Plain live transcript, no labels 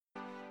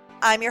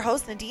I'm your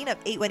host, Nadine of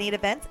 818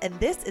 Events, and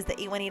this is the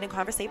 818 and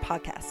Conversate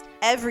podcast.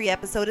 Every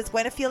episode is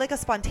going to feel like a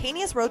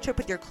spontaneous road trip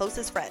with your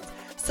closest friends,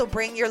 so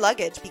bring your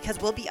luggage because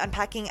we'll be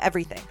unpacking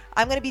everything.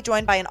 I'm going to be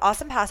joined by an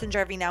awesome passenger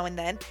every now and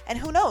then, and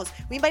who knows,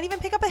 we might even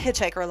pick up a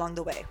hitchhiker along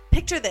the way.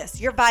 Picture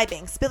this, you're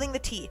vibing, spilling the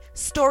tea,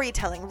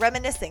 storytelling,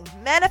 reminiscing,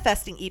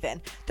 manifesting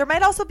even. There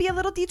might also be a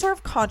little detour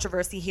of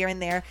controversy here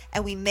and there,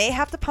 and we may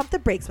have to pump the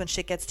brakes when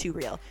shit gets too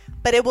real.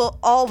 But it will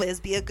always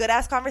be a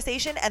good-ass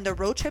conversation and the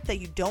road trip that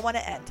you don't want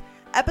to end.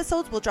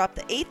 Episodes will drop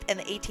the 8th and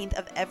the 18th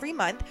of every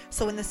month,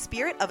 so in the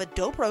spirit of a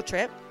dope road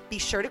trip, be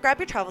sure to grab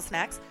your travel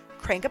snacks,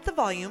 crank up the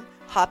volume,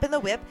 hop in the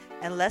whip,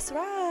 and let's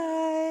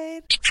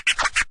ride.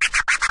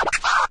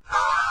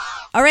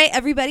 All right,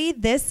 everybody,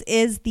 this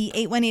is the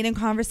 818 and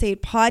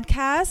Conversate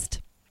podcast.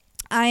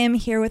 I am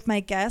here with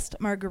my guest,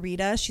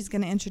 Margarita. She's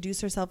going to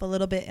introduce herself a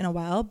little bit in a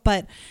while,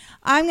 but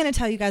I'm going to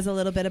tell you guys a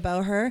little bit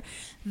about her.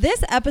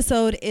 This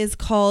episode is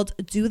called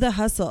Do the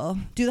Hustle.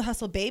 Do the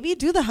hustle, baby.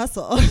 Do the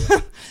hustle.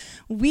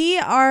 We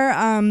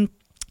are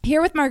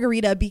here with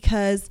Margarita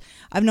because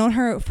I've known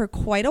her for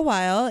quite a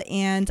while,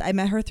 and I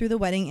met her through the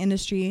wedding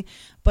industry,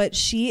 but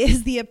she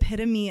is the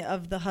epitome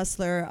of the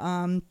hustler.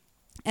 And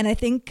I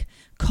think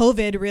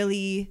COVID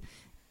really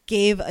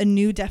gave a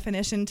new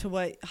definition to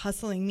what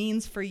hustling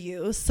means for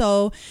you.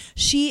 So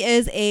she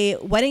is a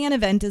wedding and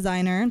event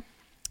designer.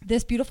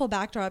 This beautiful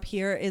backdrop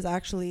here is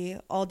actually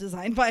all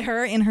designed by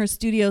her in her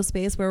studio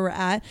space where we're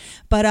at.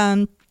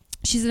 But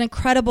she's an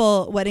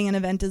incredible wedding and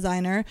event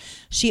designer.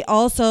 She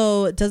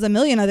also does a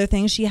million other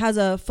things. She has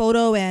a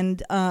photo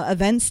and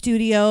event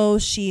studio.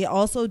 She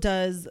also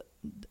does,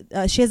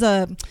 she has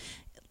a,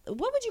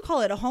 what would you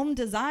call it? A home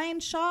design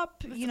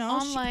shop, you know,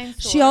 online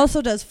store. She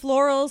also does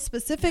florals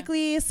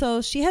specifically. Yeah.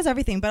 So she has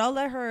everything, but I'll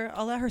let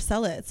her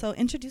sell it. So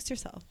introduce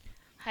yourself.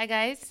 Hi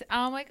guys.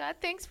 Oh my God.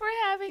 Thanks for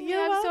having me.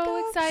 You're I'm welcome.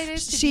 so excited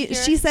to be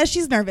here. She says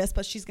she's nervous,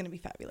 but she's going to be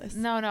fabulous.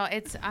 No,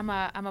 I'm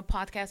a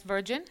podcast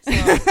virgin. So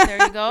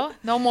there you go.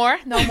 No more.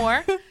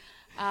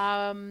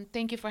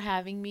 Thank you for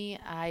having me.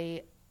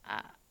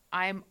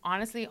 I'm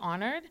honestly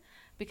honored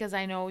because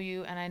I know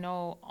you and I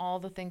know all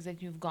the things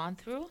that you've gone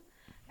through.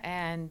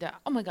 And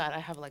oh my God, I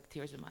have like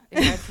tears in my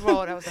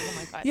throat. I was like, oh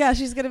my God. Yeah,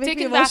 she's gonna make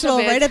me emotional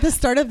right at the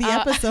start of the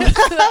episode.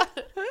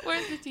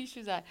 Where's the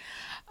tissues at?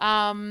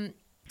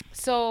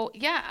 So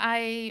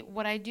yeah,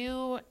 what I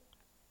do,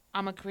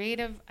 I'm a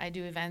creative. I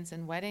do events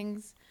and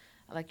weddings.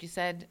 Like you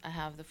said, I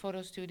have the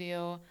photo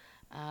studio,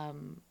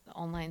 the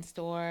online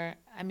store.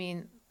 I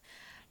mean,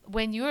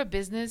 when you're a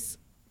business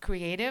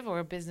creative or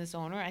a business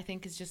owner, I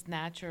think it's just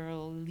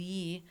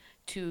naturally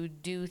to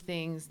do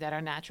things that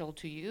are natural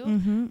to you.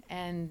 Mm-hmm.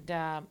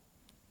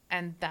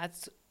 And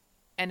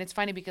it's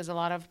funny because a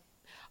lot of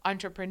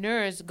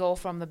entrepreneurs go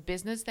from the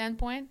business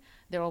standpoint.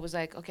 They're always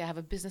like, okay, I have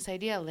a business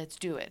idea, let's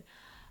do it.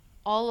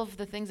 All of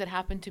the things that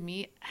happened to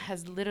me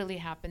has literally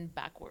happened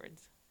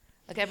backwards.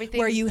 Like everything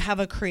where you have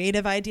a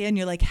creative idea and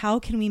you're like, how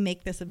can we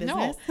make this a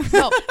business?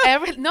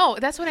 No,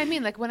 that's what I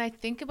mean. Like when I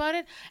think about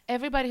it,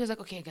 everybody who's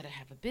like, okay, you gotta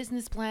have a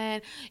business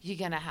plan. You're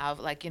gonna have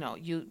like,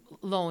 you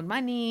loan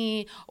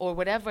money or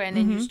whatever, and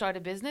then you start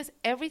a business.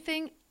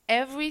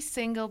 Every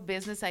single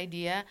business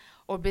idea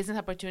or business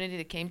opportunity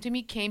that came to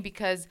me came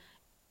because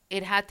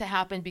it had to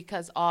happen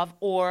because of,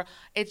 or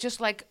it's just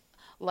like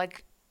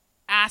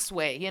ass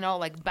way,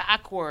 like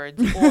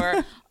backwards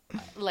or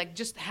like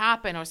just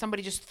happen, or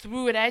somebody just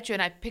threw it at you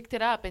and I picked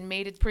it up and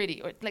made it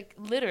pretty, or like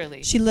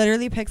literally. She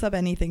literally picks up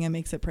anything and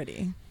makes it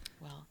pretty.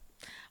 Well,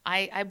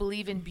 I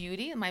believe in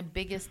beauty, my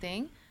biggest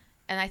thing.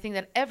 And I think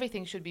that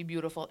everything should be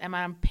beautiful. Am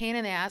I a pain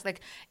in the ass? Like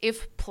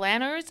if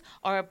planners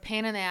are a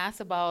pain in the ass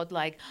about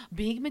like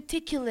being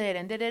meticulous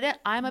and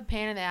I'm a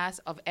pain in the ass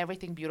of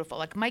everything beautiful.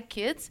 Like my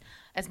kids,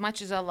 as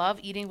much as I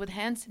love eating with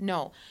hands,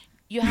 no.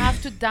 You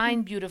have to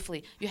dine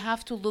beautifully. You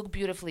have to look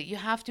beautifully. You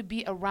have to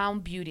be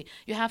around beauty.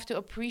 You have to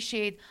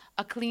appreciate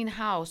a clean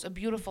house, a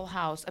beautiful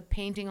house, a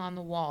painting on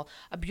the wall,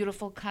 a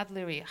beautiful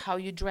cutlery, how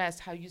you dress,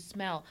 how you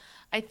smell.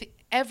 I think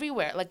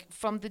everywhere, like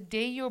from the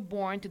day you're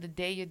born to the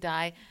day you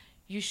die,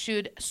 you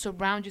should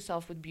surround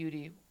yourself with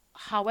beauty,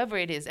 however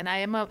it is. And I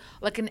am an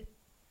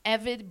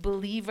avid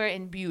believer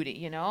in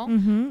beauty,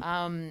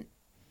 Mm-hmm.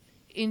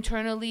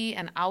 Internally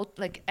and out,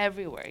 like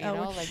everywhere,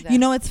 like that.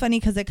 It's funny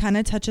because it kind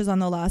of touches on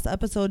the last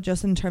episode,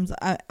 just in terms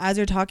of, as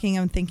you're talking,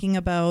 I'm thinking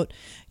about,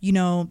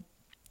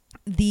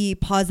 the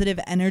positive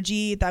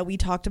energy that we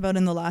talked about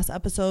in the last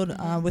episode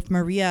with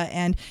Maria.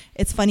 And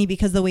it's funny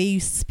because the way you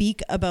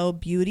speak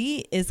about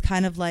beauty is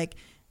kind of like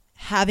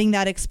having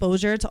that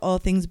exposure to all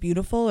things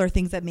beautiful or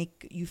things that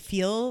make you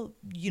feel,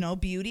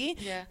 beauty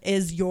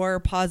is your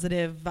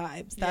positive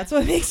vibes. That's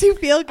what makes you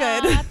feel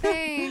good.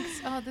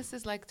 Thanks. Oh, this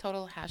is like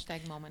total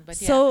hashtag moment. But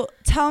so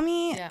tell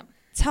me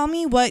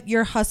what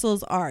your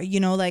hustles are.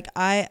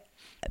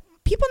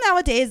 People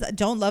nowadays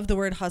don't love the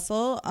word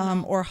hustle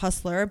or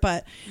hustler,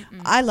 but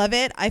I love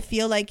it. I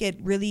feel like it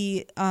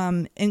really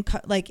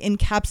encapsulates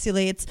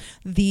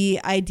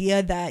the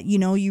idea that,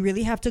 you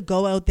really have to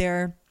go out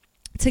there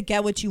to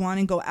get what you want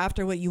and go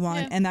after what you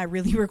want. And that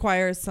really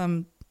requires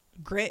some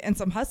grit and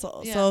some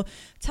hustle. Yeah. So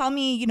tell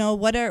me, you know,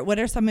 what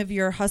are some of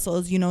your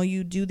hustles? You know,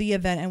 you do the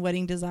event and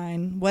wedding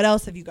design. What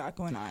else have you got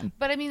going on?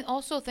 But I mean,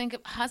 also think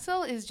of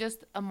hustle is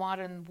just a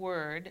modern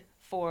word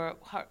for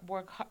hard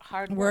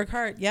Work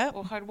hard. Yep.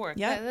 or hard work.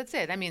 Yeah. That's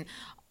it. I mean,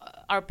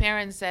 our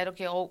parents said,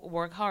 okay, oh,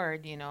 work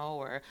hard, you know,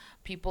 or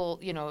people,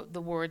 you know,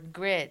 the word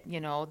grit, you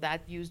know,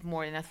 that used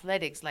more in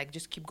athletics, like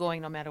just keep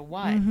going no matter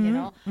what, you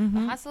know.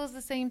 Hustle is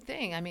the same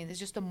thing. I mean, it's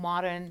just a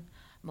modern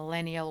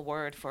millennial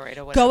word for it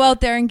or whatever. Go out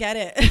there and get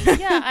it.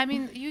 Yeah, I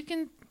mean, you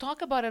can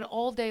talk about it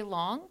all day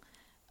long.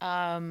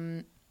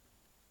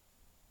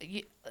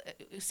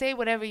 Say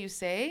whatever you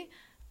say,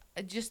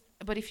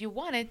 but if you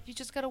want it, you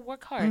just got to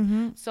work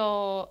hard.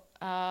 So,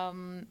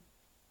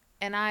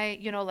 and I,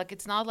 you know, like,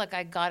 it's not like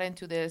I got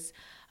into this.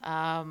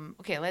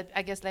 Okay,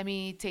 let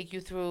me take you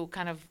through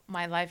kind of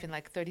my life in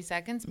like 30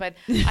 seconds. But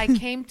I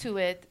came to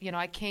it, you know,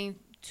 I came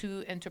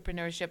to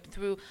entrepreneurship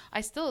through,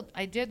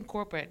 I did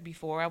corporate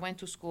before. I went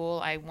to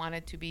school. I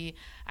wanted to be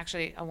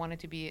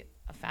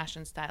a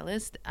fashion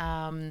stylist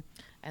and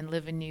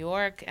live in New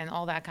York and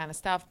all that kind of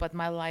stuff. But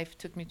my life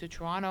took me to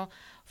Toronto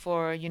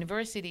for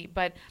university.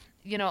 But,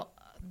 you know,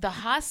 the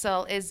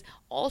hustle is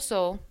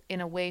also,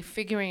 in a way,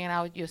 figuring it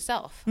out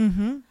yourself.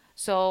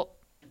 So,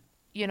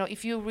 you know,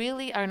 if you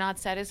really are not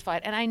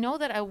satisfied, and I know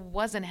that I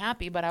wasn't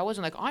happy, but I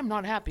wasn't like, I'm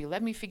not happy,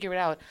 let me figure it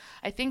out.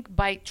 I think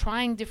by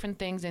trying different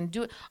things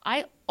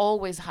I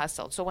always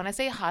hustled. So when I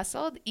say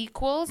hustled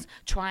equals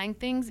trying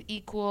things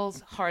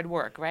equals hard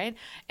work, right?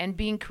 And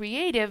being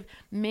creative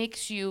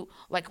makes you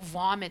like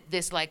vomit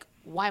this, like,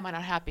 why am I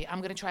not happy? I'm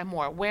going to try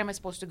more. Where am I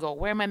supposed to go?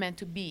 Where am I meant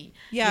to be?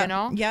 Yeah. You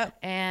know? Yeah.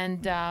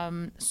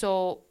 And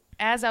so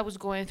as I was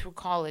going through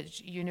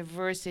college,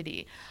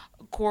 university,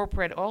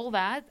 corporate, all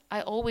that, I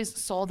always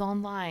sold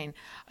online.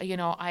 You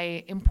know,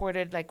 I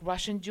imported like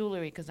Russian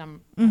jewelry because my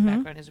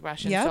background is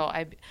Russian. Yep. So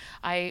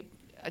I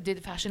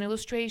did fashion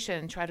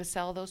illustration, try to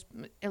sell those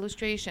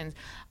illustrations.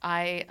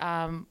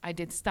 I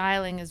did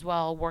styling as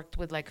well, worked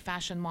with like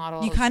fashion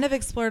models. You kind of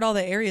explored all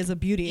the areas of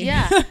beauty.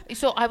 Yeah.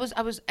 So I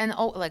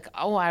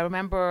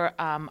remember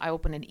I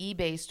opened an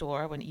eBay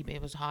store when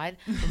eBay was hot.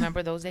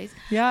 Remember those days?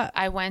 Yeah.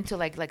 I went to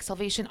like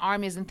Salvation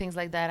Armies and things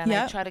like that, and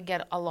I tried to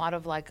get a lot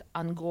of like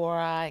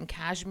Angora and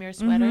cashmere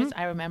sweaters.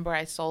 I remember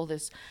I sold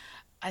this,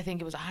 I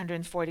think it was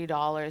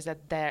 $140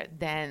 at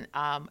then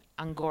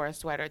Angora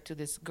sweater to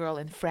this girl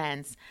in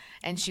France,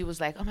 and she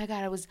was like, "Oh my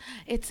God,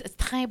 it's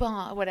très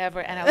bon," or whatever,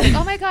 and I was like,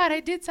 "Oh my God, I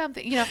did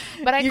something," you know.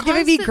 But you're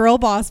giving me girl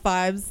boss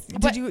vibes.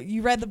 Did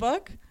you read the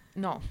book?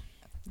 No.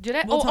 Did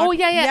I? We'll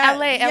Yeah, talk.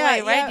 LA,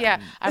 right?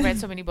 Yeah. I read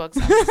so many books.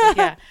 I'm just like,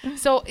 yeah.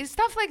 So it's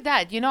stuff like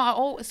that, you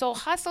know. So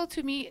hustle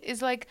to me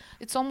is like,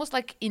 it's almost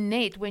like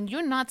innate. When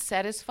you're not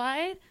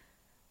satisfied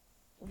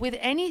with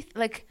any,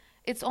 like,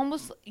 it's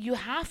almost,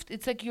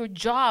 it's like your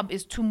job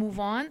is to move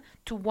on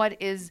to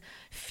what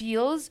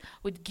feels,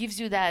 what gives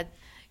you that,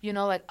 you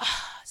know, like,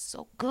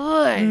 so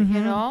good,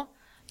 you know?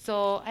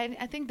 So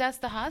I think that's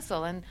the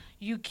hustle. And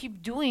you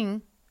keep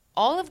doing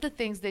all of the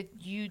things that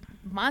you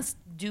must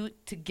do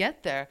to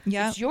get there.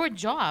 Yeah. It's your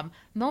job.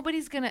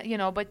 Nobody's going to, you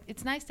know, but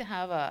it's nice to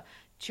have a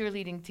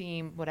cheerleading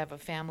team, whatever,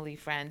 family,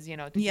 friends, you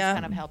know, to just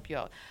kind of help you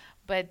out.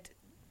 But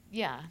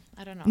yeah,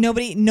 I don't know.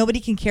 Nobody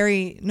can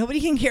carry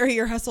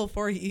your hustle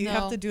for you. You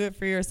have to do it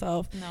for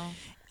yourself.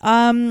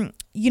 No.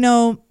 You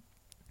know,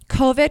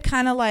 COVID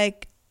kind of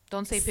like,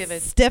 don't say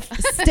pivot. Stiff.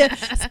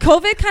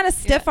 COVID kind of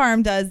stiff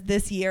armed us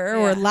this year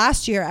or Yeah.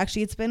 last year.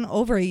 Actually, it's been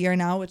over a year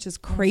now, which is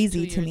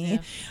crazy to 2 years,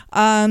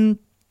 me.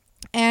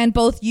 And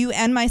both you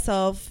and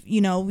myself,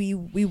 you know, we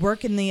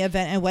work in the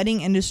event and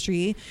wedding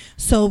industry.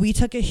 So we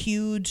took a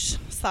huge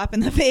slap in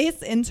the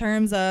face in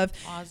terms of,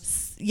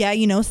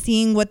 you know,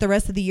 seeing what the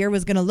rest of the year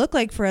was going to look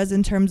like for us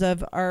in terms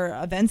of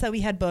our events that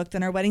we had booked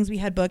and our weddings we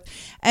had booked.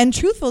 And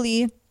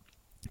truthfully,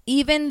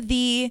 even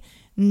the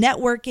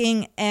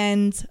networking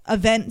and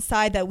event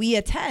side that we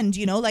attend,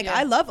 you know, like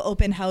I love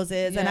open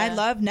houses and I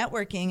love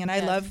networking and I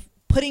love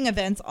putting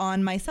events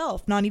on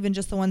myself, not even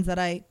just the ones that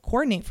I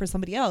coordinate for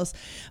somebody else.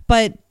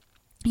 But,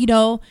 you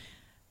know,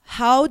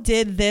 how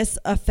did this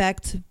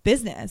affect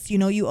business? You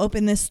know, you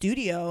opened this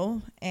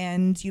studio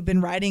and you've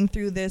been riding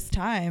through this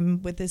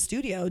time with this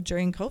studio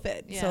during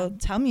COVID. Yeah. So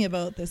tell me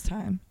about this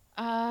time.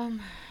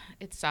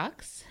 It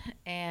sucks.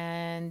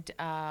 And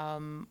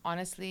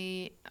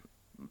honestly,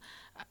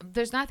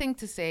 there's nothing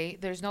to say.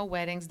 There's no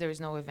weddings. There's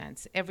no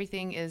events.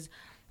 Everything is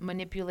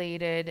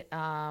manipulated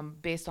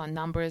based on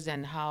numbers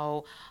and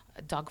how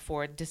Doug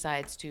Ford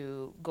decides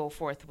to go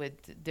forth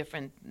with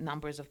different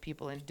numbers of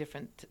people in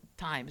different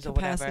times or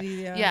whatever.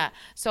 Yeah.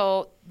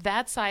 So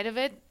that side of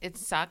it, it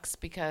sucks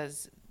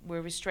because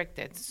we're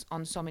restricted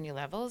on so many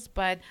levels.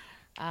 But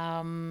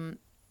to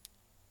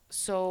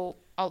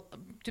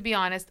be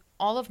honest,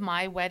 all of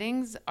my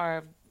weddings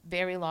are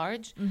very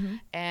large,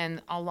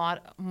 and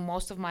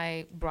most of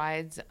my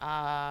brides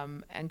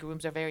and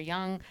grooms are very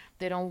young.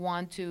 They don't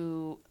want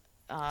to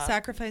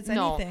sacrifice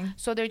anything.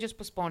 So they just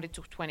postponed it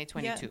to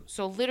 2022.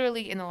 So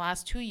literally in the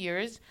last 2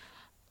 years,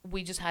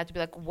 we just had to be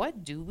like,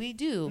 what do we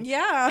do?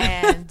 Yeah.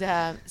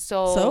 And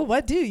So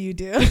what do you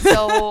do?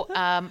 so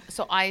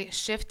I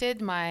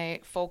shifted my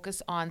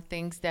focus on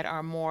things that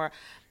are more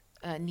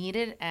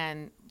needed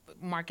and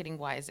marketing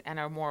wise, and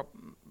are more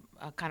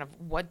kind of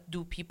what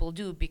do people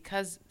do,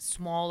 because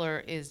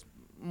smaller is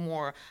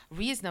more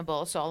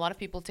reasonable. So a lot of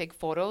people take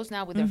photos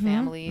now with their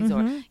families,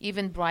 or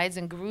even brides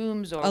and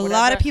grooms, or A whatever.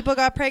 lot of people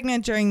got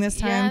pregnant during this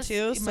time Yes,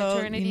 too. So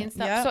maternity and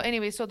stuff. yeah. So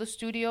anyway, so the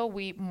studio,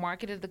 we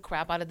marketed the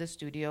crap out of the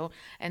studio,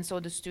 and so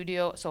the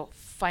studio, so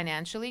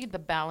financially the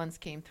balance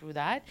came through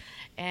that,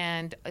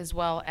 and as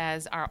well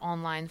as our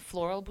online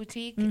floral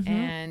boutique,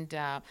 and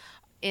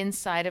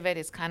inside of it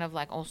is kind of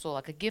like also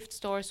like a gift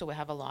store. So we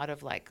have a lot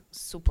of like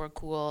super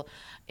cool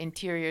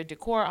interior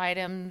decor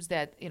items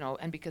that, you know,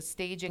 and because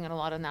staging and a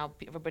lot of now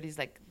everybody's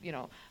like, you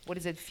know, what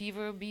is it?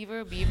 Beaver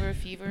fever?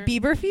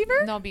 Bieber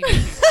fever? No, beaver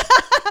fever.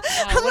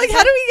 I'm like,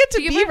 how do we get to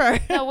Beaver? beaver?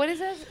 No, what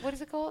is it? What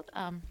is it called?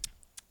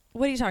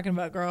 What are you talking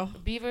about, girl?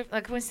 Beaver,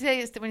 like when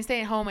you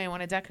stay at home and you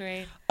want to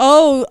decorate.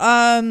 Oh,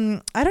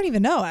 I don't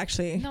even know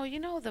actually. No, you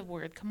know the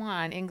word. Come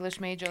on,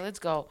 English major, let's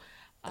go.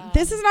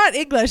 This is not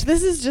English.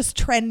 This is just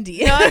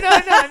trendy.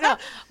 No.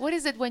 What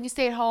is it when you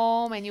stay at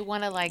home and you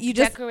want to like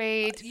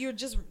decorate? You're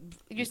just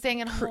You're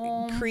staying at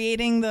home.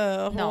 creating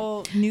the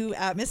whole new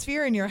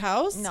atmosphere in your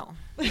house. No.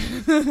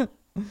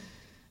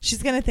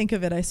 She's gonna think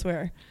of it. I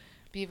swear.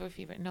 Beaver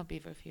fever. No,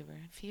 beaver fever.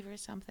 Fever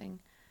something.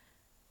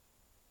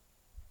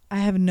 I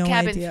have no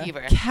idea. Cabin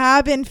fever.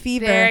 Cabin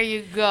fever. There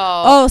you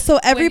go. Oh, so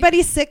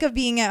everybody's sick of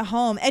being at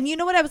home. And you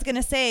know what I was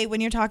gonna say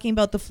when you're talking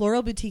about the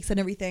floral boutiques and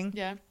everything.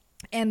 Yeah.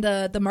 And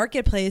the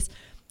marketplace,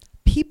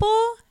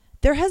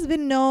 there has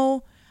been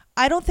no,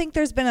 I don't think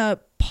there's been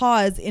a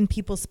pause in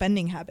people's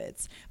spending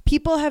habits.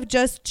 People have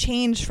just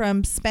changed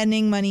from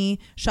spending money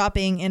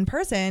shopping in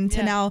person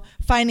to now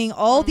finding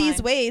all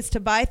these ways to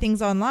buy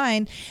things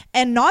online,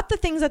 and not the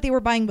things that they were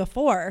buying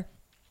before.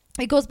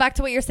 It goes back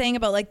to what you're saying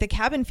about like the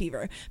cabin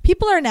fever.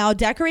 People are now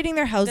decorating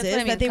their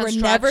houses that they were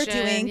never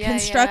doing.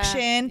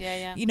 Construction.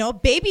 Yeah. You know,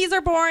 babies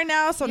are born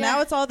now. So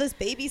now it's all this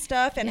baby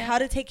stuff and how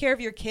to take care of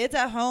your kids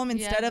at home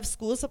instead of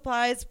school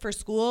supplies for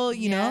school,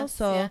 you know?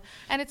 So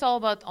and it's all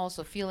about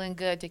also feeling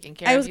good, taking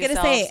care of yourself. I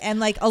was going to say, and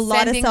like a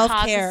lot of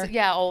self-care.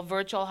 Or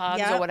virtual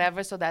hugs or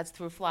whatever. So that's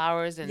through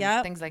flowers and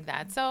things like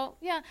that. So,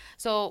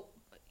 So,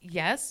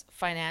 yes,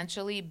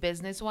 financially,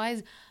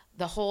 business-wise,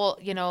 the whole,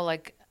 you know,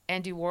 like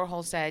Andy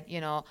Warhol said,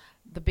 you know,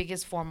 the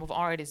biggest form of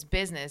art is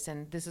business,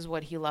 and this is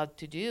what he loved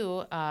to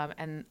do.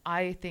 And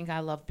I think I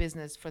love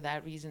business for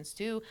that reasons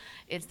too.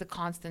 It's the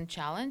constant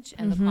challenge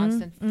and the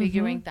constant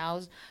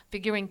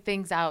figuring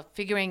things out,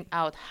 figuring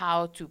out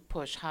how to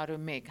push, how to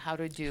make, how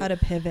to do, how to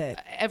pivot,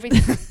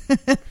 everything.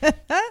 Pivot.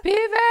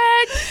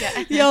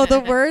 Yeah. Yo, the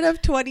word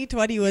of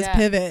 2020 was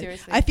pivot.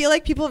 Seriously. I feel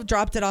like people have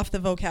dropped it off the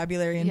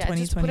vocabulary in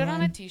 2021. Just put it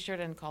on a t-shirt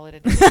and call it a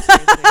day.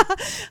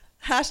 Seriously.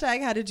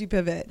 Hashtag how did you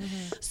pivot?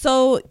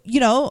 So, you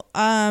know,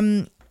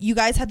 you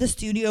guys had the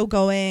studio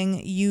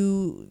going.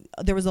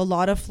 There was a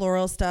lot of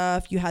floral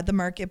stuff. You had the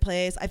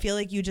marketplace. I feel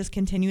like you just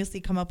continuously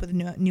come up with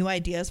new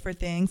ideas for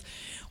things.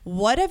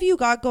 What have you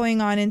got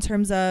going on in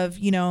terms of,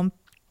 you know,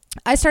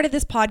 I started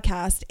this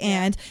podcast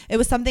and it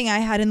was something I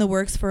had in the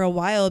works for a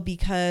while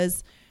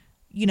because,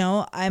 you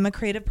know, I'm a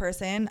creative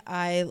person.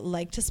 I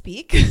like to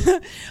speak,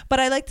 but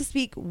I like to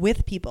speak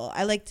with people.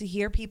 I like to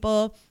hear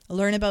people,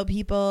 learn about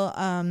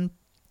people.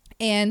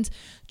 And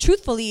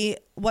truthfully,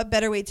 what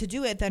better way to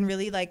do it than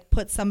really like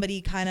put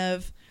somebody kind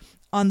of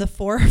on the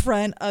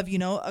forefront of, you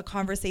know, a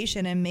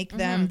conversation and make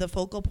them the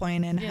focal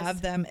point and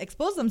have them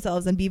expose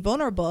themselves and be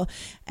vulnerable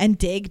and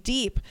dig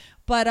deep.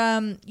 But,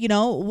 you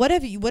know, what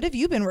have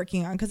you been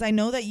working on? Because I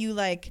know that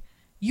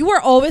you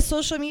were always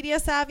social media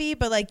savvy,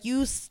 but like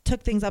you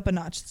took things up a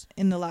notch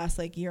in the last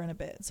like year and a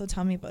bit. So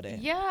tell me about it.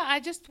 Yeah, I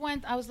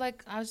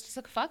was just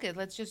like, fuck it,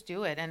 let's just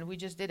do it. And we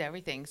just did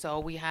everything. So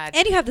we had.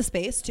 And you have the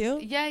space too.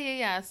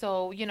 Yeah.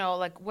 So, you know,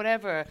 like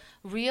whatever.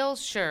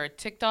 Reels, sure.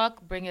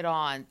 TikTok, bring it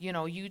on. You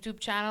know, YouTube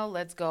channel,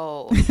 let's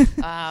go.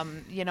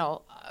 You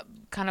know,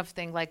 kind of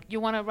thing. Like, you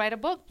want to write a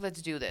book?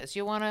 Let's do this.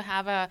 You want to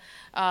have a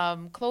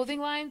clothing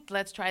line?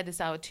 Let's try this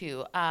out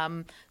too.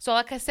 So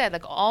like I said,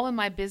 like all in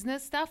my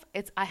business stuff,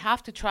 I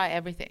have to try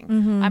everything.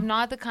 I'm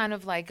not the kind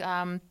of like,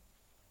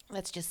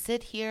 let's just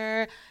sit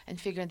here and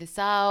figure this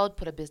out,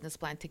 put a business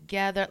plan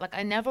together. Like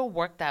I never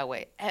worked that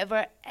way,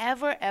 ever.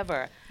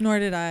 Nor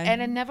did I.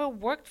 And it never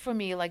worked for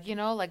me. Like, you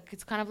know, like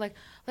it's kind of like,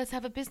 let's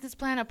have a business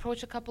plan,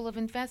 approach a couple of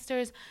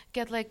investors,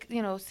 get like,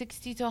 you know,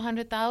 60 to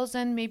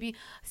 100,000, maybe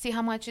see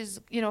how much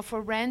is, you know,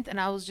 for rent. And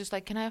I was just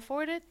like, can I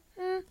afford it?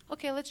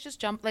 Okay, let's just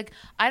jump. Like,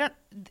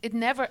 it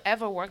never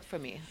ever worked for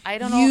me. I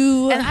don't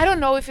know. And I don't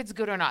know if it's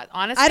good or not,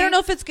 honestly. I don't know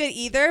if it's good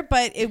either,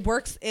 but it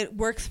works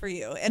for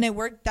you. And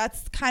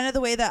that's kind of the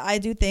way that I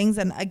do things.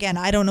 And again,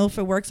 I don't know if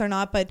it works or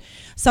not, but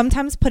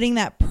sometimes putting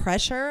that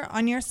pressure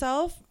on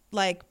yourself,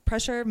 like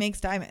pressure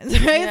makes diamonds,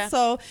 right? Yeah.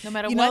 So, no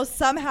matter you know,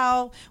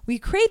 somehow we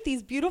create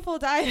these beautiful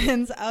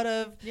diamonds out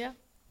of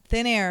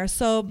thin air.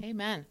 So,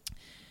 amen.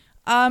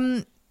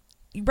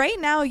 Right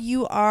now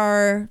you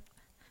are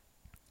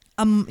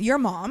your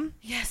mom.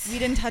 Yes. We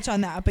didn't touch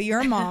on that, but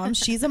you're a mom.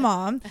 She's a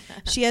mom.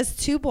 She has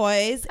 2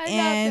 boys, I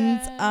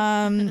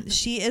and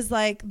she is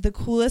like the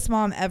coolest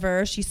mom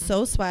ever. She's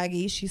so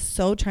swaggy. She's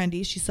so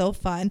trendy. She's so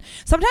fun.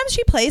 Sometimes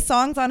she plays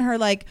songs on her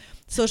like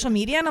social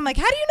media, and I'm like,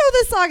 how do you know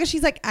this song? And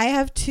she's like, I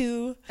have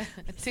 2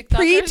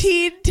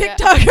 preteen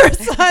TikToker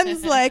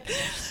sons. Like,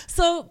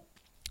 so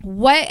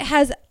what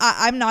has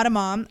I'm not a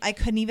mom. I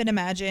couldn't even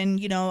imagine.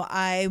 You know,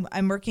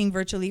 I'm working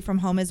virtually from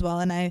home as well,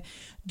 and I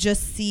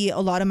just see a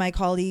lot of my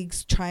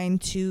colleagues trying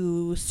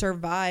to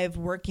survive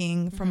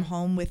working from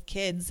home with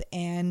kids,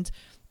 and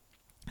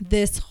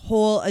this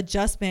whole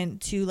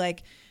adjustment to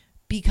like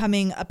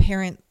becoming a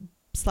parent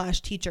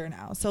 / teacher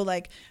now. So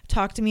like,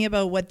 talk to me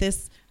about what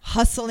this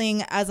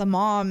hustling as a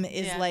mom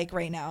is like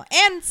right now,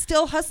 and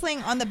still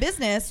hustling on the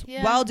business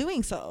while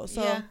doing so.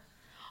 So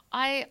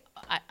I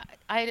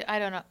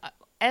don't know.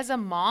 As a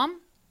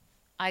mom,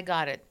 I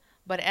got it.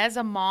 But as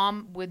a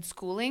mom with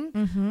schooling,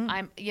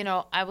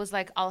 I was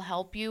like, I'll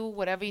help you,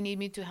 whatever you need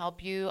me to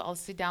help you. I'll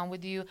sit down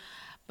with you.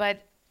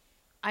 But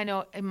I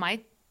know it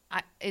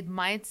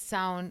might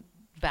sound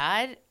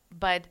bad,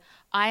 but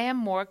I am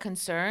more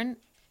concerned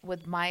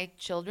with my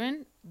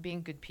children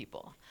being good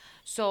people.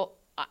 So,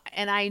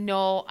 and I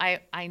know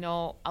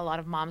a lot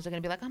of moms are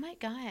going to be like, oh my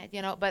God,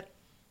 but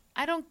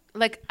I don't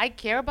I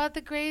care about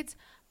the grades,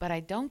 but I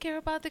don't care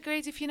about the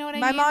grades, if you know what I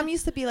mean. My mom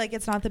used to be like,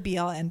 it's not the be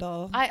all end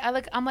all.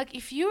 I'm like,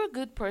 if you're a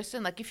good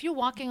person, like if you're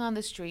walking on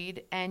the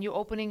street and you're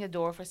opening a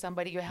door for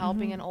somebody, you're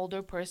helping an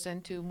older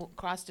person to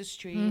cross the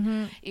street.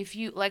 If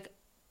you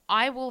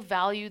I will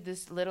value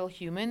this little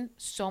human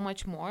so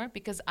much more,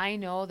 because I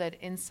know that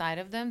inside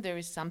of them there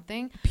is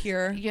something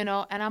pure,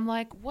 and I'm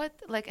like, what,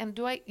 and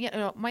do I,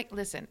 Mike,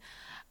 listen.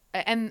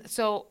 And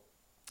so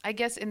I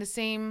guess in the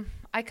same,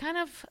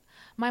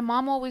 my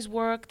mom always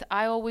worked.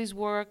 I always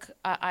work.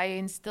 I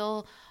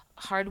instill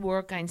hard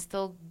work. I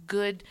instill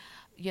good,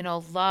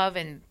 love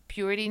and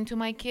purity into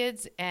my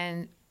kids,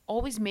 and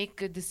always make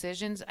good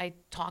decisions. I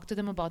talk to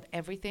them about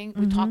everything.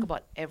 We talk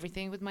about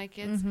everything with my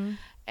kids.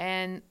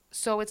 And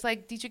so it's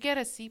like, did you get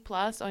a C+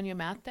 on your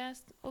math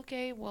test?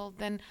 Okay, well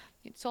then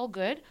it's all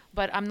good.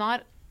 But I'm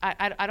not,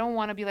 I don't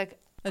want to be like,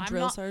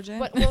 drill sergeant.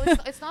 But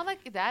it's not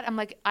like that. I'm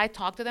like, I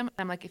talk to them.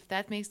 I'm like, if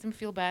that makes them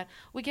feel bad,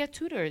 we get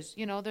tutors.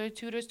 There are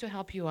tutors to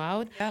help you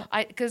out. Yeah.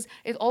 Because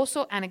it's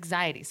also an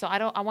anxiety. So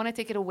I want to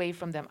take it away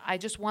from them. I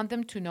just want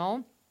them to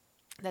know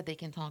that they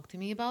can talk to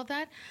me about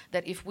that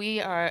if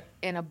we are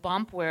in a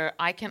bump where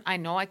I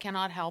know I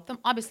cannot help them,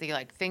 obviously,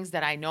 like things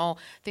that I know,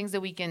 things that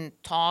we can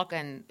talk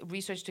and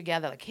research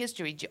together, like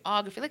history,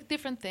 geography, like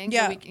different things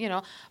that we,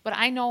 but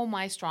I know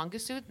my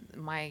strongest suit,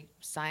 my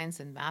science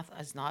and math,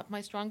 is not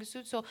my strongest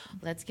suit. So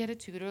let's get a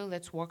tutor,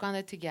 let's work on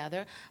it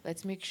together,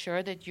 let's make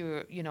sure that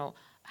you're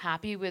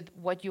happy with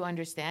what you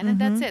understand,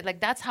 and that's it.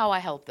 That's how I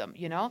help them,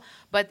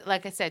 but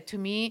like I said, to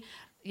me,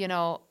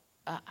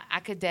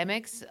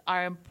 academics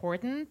are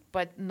important,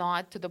 but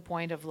not to the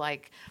point of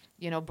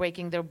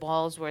breaking their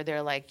balls where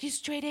they're like, you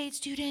straight A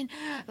student,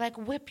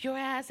 whip your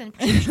ass and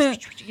and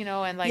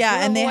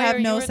and they have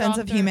no sense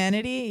of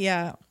humanity.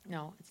 Yeah.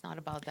 No, it's not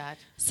about that.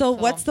 So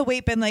what's the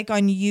weight been like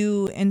on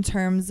you in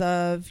terms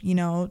of,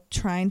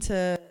 trying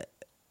to,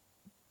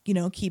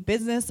 keep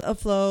business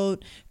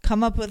afloat,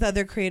 come up with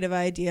other creative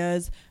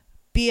ideas,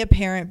 be a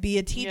parent, be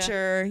a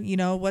teacher,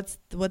 what's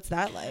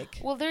that like?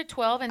 Well, they're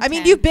 12 and 10. I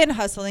mean, you've been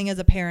hustling as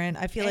a parent.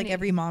 I feel like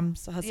every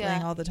mom's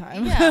hustling all the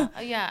time.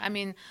 Yeah. I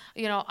mean,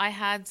 I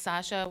had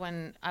Sasha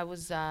when I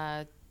was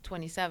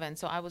 27,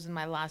 so I was in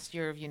my last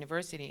year of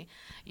university,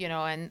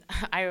 and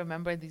I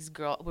remember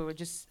we were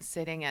just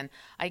sitting, and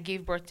I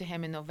gave birth to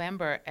him in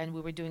November, and we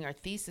were doing our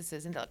theses,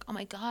 and they're like, oh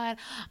my God,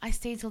 I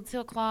stayed till 2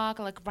 o'clock,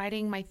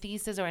 writing my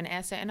thesis or an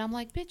essay, and I'm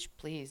like, bitch,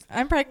 please.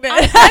 I'm pregnant.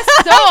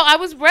 I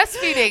was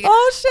breastfeeding.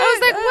 Oh shit. I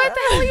was like, what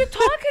the hell are you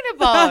talking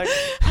about?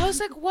 I was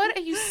like, what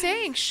are you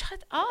saying?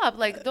 Shut up.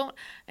 Don't.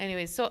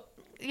 Anyway, so,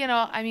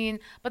 I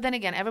mean, but then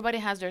again, everybody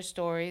has their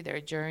story,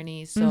 their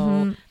journey,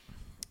 so...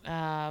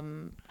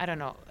 I don't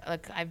know.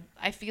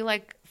 I feel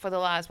like for the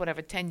last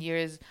 10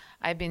 years,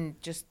 I've been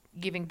just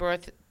giving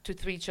birth to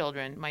 3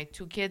 children, my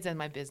 2 kids and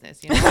my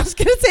business. I was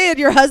gonna say, and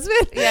your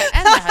husband. Yeah,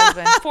 and my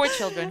husband. 4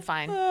 children,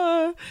 fine.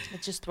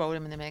 Let's just throw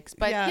them in the mix.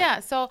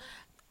 But so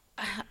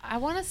I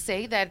want to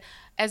say that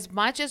as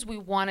much as we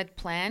want it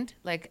planned,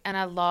 and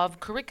I love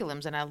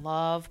curriculums and I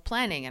love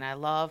planning and I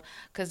love,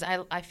 because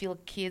I feel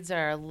kids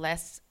are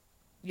less.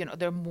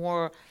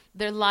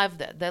 They love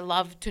that. They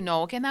love to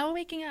know, okay, now we're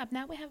waking up.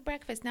 Now we have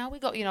breakfast. Now we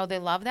go. They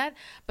love that.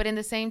 But in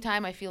the same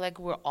time, I feel like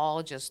we're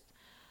all just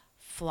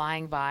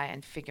flying by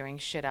and figuring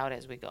shit out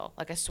as we go.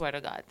 I swear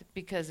to God,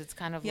 because it's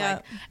kind of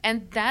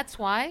and that's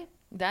why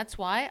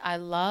I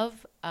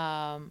love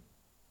love,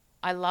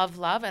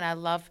 and I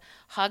love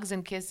hugs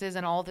and kisses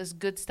and all this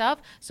good stuff.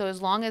 So as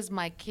long as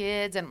my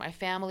kids and my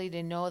family,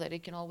 they know that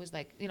it can always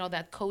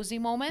that cozy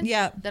moment,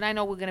 then I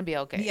know we're going to be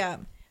okay. Yeah.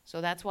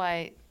 So that's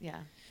why,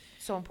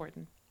 so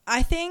important.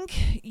 I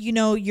think,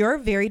 you're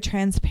very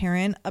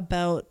transparent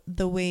about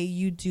the way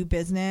you do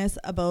business,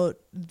 about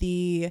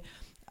the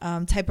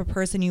type of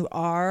person you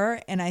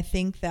are. And I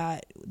think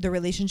that the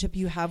relationship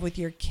you have with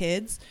your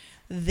kids,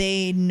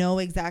 they know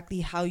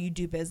exactly how you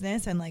do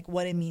business and like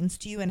what it means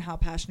to you and how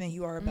passionate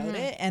you are about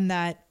it. And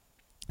that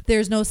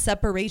there's no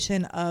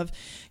separation of,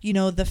 you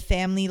know, the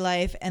family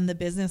life and the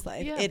business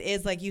life. Yeah. It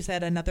is, like you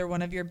said, another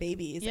one of your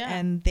babies. Yeah.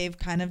 And they've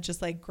kind of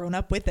just like grown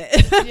up with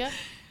it. Yeah.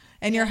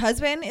 And your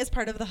husband is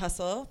part of the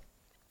hustle.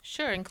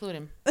 Sure, include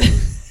him.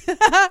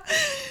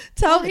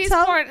 tell He's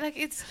tell part, like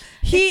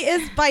he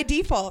is by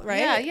default, right?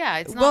 Yeah, yeah.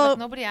 It's not Well, like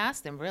nobody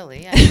asked him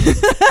really. Yeah.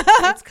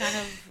 It's kind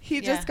of he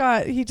just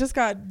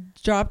got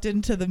dropped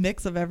into the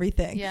mix of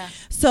everything. Yeah.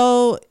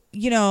 So,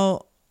 you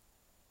know,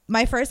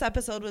 my first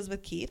episode was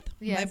with Keith,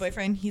 Yes. my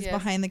boyfriend. He's Yes.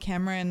 behind the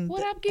camera and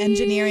What up, Keith?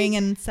 engineering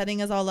and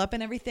setting us all up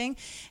and everything.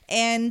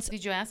 And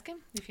Did you ask him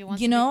if he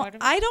wants you to know, be part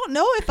of it? I don't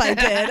know if I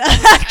did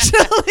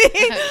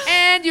actually.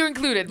 And you're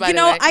included, by You the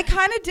know, way. I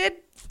kind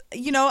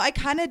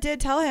of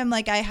did tell him,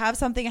 like, I have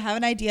something, I have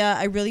an idea.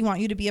 I really want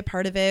you to be a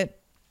part of it.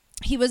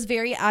 He was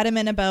very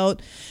adamant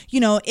about,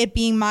 you know, it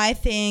being my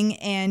thing,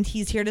 and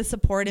he's here to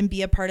support and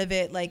be a part of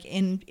it, like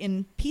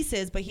in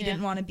pieces, but he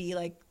didn't want to be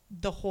like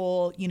the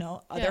whole, you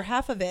know, other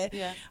half of it.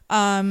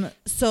 Yeah.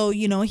 So,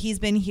 you know, he's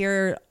been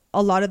here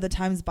a lot of the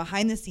times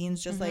behind the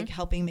scenes, just like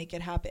helping make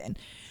it happen.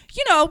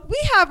 You know, we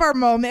have our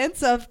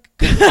moments of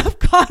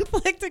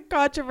conflict and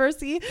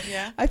controversy.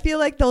 Yeah. I feel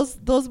like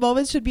those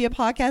moments should be a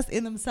podcast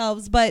in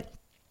themselves. But,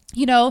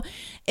 you know,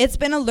 it's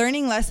been a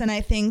learning lesson,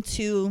 I think,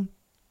 to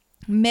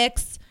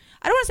mix.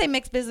 I don't want to say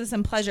mix business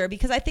and pleasure,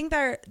 because I think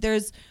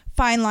there's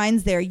fine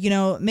lines there. You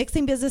know,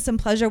 mixing business and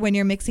pleasure when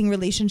you're mixing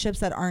relationships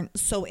that aren't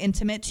so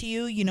intimate to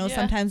you. You know,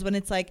 sometimes when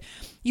it's like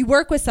you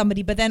work with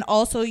somebody, but then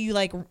also you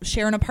like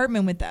share an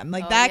apartment with them.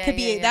 Like that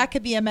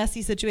could be a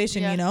messy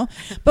situation, you know.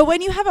 But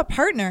when you have a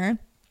partner,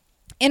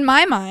 in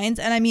my mind,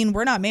 and I mean,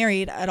 we're not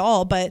married at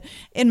all, but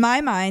in my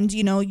mind,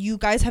 you know, you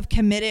guys have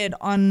committed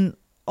on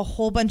a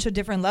whole bunch of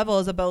different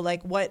levels about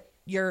like what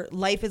your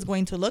life is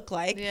going to look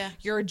like.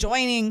 You're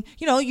joining,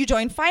 you know, you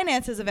join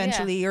finances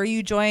eventually, or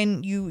you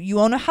join, you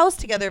own a house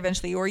together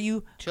eventually, or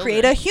you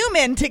create a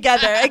human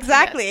together.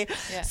 Exactly.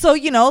 So,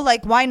 you know,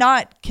 like, why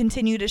not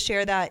continue to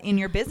share that in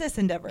your business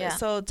endeavors?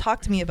 So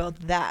talk to me about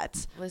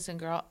that. Listen,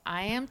 girl,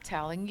 I am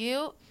telling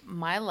you,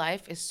 my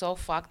life is so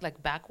fucked,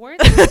 like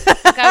backwards.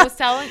 Like I was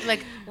telling,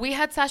 like we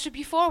had Sasha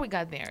before we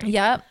got married.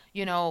 Yeah.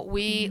 You know,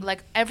 we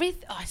like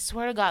everything. I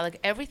swear to God, like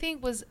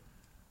everything was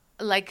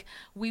like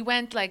we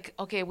went like,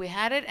 okay, we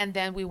had it and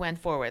then we went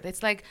forward.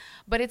 It's like,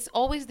 but it's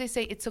always, they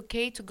say it's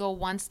okay to go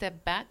one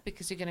step back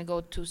because you're going to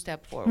go 2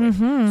 steps forward.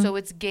 So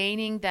it's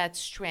gaining that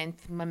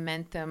strength,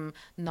 momentum,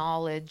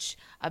 knowledge,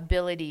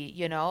 ability,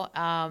 you know.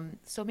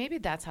 So maybe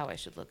that's how I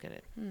should look at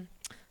it.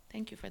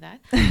 Thank you for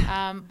that.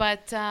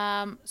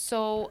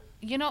 So,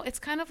 you know, it's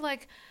kind of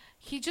like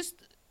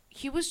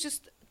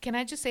can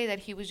I just say that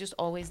he was just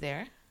always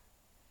there?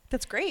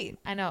 That's great.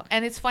 I know.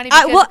 And it's funny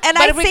because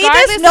I say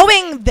this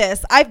knowing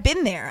this. I've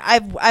been there.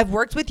 I've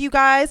worked with you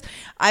guys.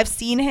 I've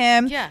seen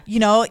him. Yeah. You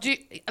know,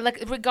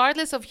 like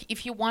regardless of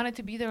if you wanted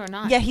to be there or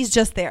not. Yeah, he's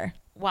just there.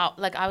 Wow.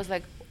 Like I was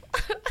like,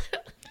 oh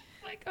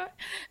my God.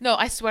 No,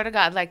 I swear to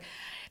God, like,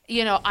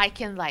 you know, I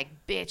can like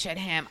bitch at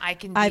him. I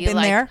can be I've been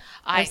like, there.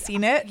 I've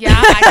seen it. Yeah,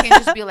 I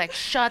can just be like,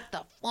 shut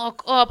the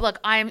fuck up. Like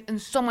I'm in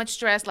so much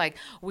stress. Like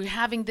we're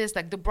having this,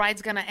 like the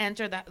bride's gonna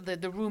enter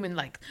the room in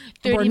like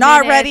 30 We're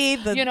not minutes, ready.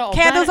 The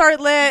candles aren't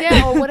lit.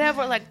 Yeah, or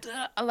whatever.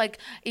 Like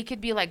it could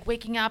be like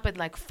waking up at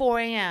like 4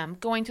 a.m.,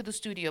 going to the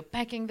studio,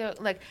 packing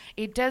like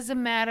it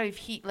doesn't matter if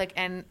he like,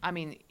 and I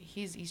mean,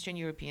 he's Eastern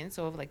European,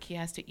 so like he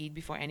has to eat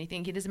before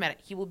anything. It doesn't matter.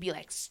 He will be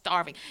like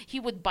starving.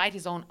 He would bite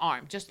his own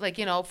arm. Just like,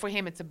 you know, for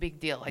him, it's a big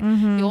deal. Like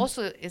he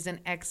also is an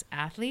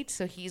ex-athlete,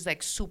 so he's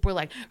like super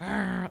like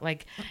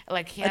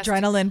he has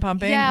adrenaline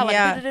pumping. Yeah,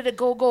 like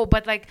go.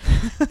 But like,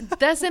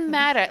 doesn't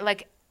matter.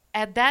 Like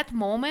at that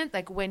moment,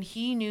 like when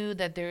he knew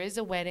that there is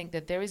a wedding,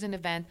 that there is an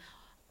event,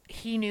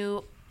 he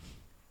knew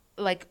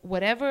like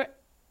whatever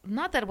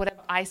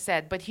I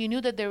said, but he knew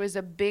that there is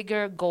a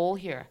bigger goal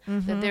here,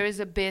 that there is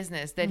a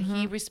business, that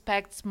he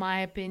respects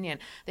my opinion,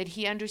 that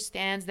he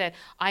understands that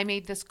I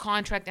made this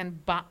contract and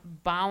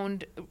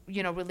bound,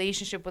 you know,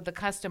 relationship with the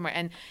customer.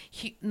 And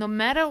he, no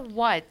matter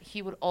what,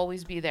 he would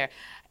always be there.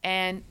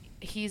 And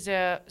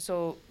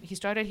so he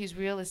started his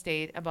real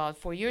estate about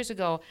 4 years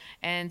ago.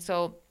 And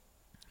so,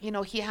 you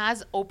know, he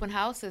has open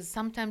houses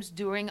sometimes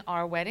during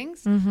our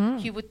weddings.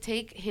 He would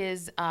take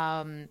his,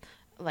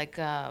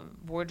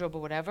 wardrobe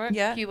or whatever.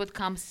 Yeah. He would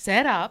come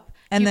set up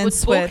and then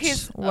switch. He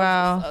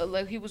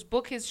would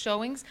book his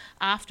showings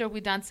after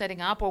we're done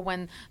setting up, or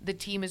when the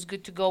team is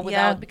good to go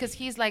without, because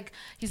he's like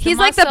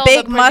the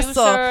big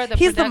muscle.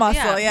 He's the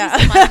muscle. Yeah.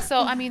 He's the muscle. So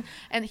I mean,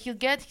 and he'll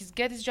get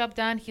his job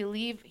done. He'll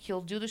leave. He'll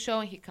do the show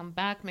and he'll come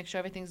back, make sure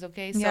everything's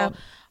okay. So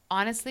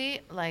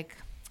honestly, like,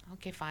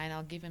 okay, fine,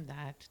 I'll give him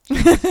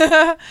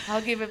that.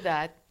 I'll give him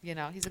that. You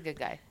know, he's a good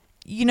guy.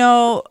 You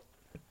know,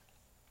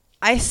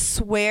 I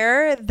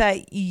swear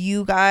that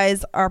you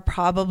guys are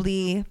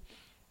probably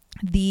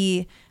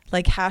the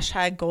like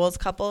hashtag goals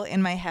couple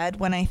in my head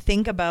when I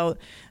think about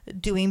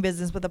doing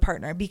business with a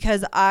partner,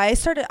 because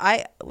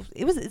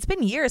it's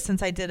been years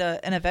since I did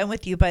an event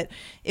with you, but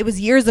it was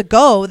years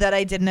ago that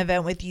I did an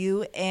event with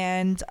you.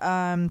 And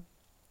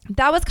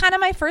that was kind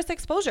of my first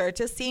exposure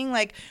to seeing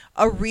like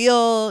a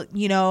real,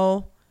 you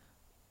know,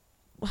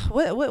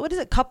 what is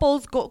it? Couple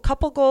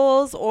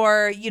goals,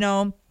 or, you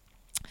know,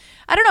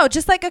 I don't know,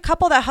 just like a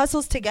couple that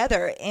hustles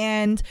together.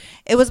 And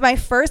it was my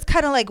first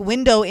kind of like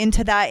window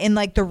into that in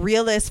like the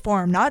realist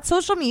form, not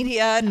social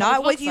media,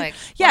 not what you, like.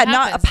 Yeah,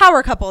 not a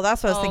power couple.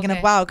 That's what I was thinking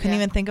of. Wow. Couldn't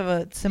even think of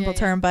a simple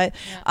term, but,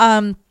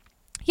 yeah,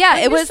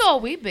 but it was. So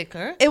we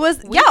bicker. It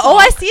was, yeah.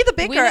 Talk, I see the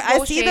bicker.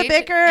 I see the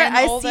bicker.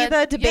 I see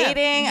the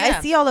debating. Yeah.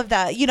 I see all of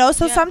that, you know?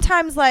 So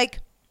sometimes like,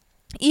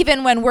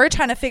 even when we're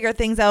trying to figure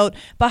things out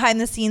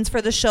behind the scenes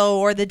for the show,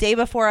 or the day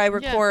before I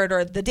record,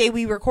 or the day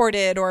we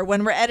recorded, or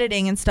when we're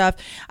editing and stuff,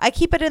 I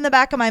keep it in the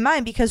back of my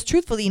mind, because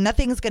truthfully,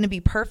 nothing's going to be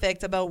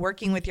perfect about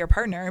working with your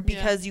partner,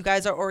 because you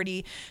guys are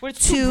already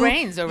two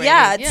brains already.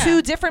 Yeah,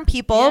 two different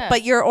people,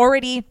 but you're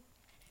already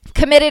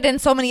committed in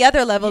so many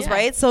other levels,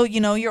 right? So,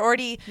 you know, you're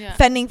already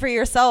fending for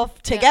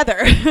yourself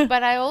together.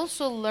 But I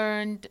also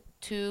learned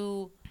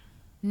to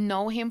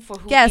know him for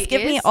who he is. Yes,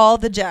 give me all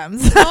the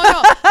gems.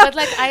 No, but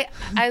like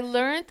I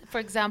learned, for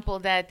example,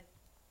 that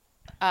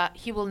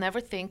he will never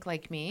think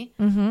like me.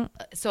 Mm-hmm.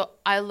 So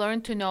I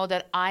learned to know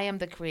that I am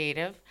the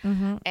creative,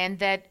 and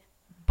that,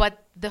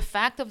 but the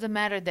fact of the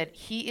matter that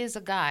he is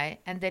a guy,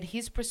 and that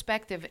his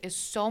perspective is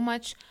so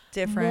much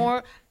different,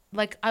 more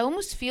like, I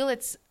almost feel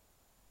it's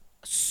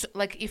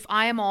like, if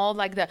I am all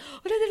like the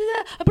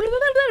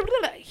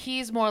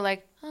he's more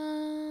like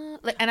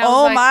and I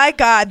was like, my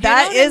God,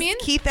 that is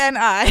Keith and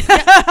I.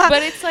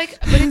 But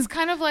it's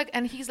kind of like,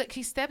 and he's like,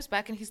 he steps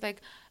back and he's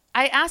like,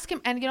 I ask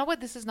him, and you know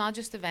what, this is not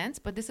just events,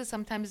 but this is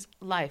sometimes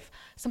life.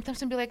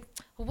 Sometimes I'll be like,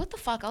 well, what the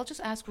fuck, I'll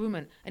just ask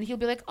Ruben, and he'll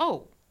be like,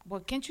 oh, well,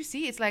 can't you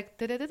see, it's like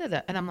da da da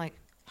da, and I'm like,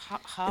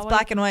 how it's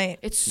black and white.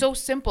 It's so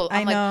simple.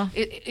 I know.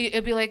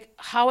 It'd be like,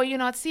 how are you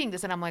not seeing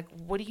this? And I'm like,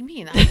 what do you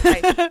mean?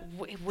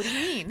 What do you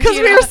mean? Because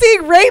we were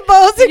seeing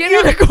rainbows and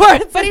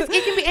unicorns. But it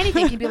can be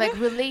anything. It can be like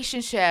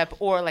relationship,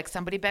 or like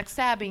somebody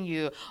backstabbing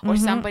you, or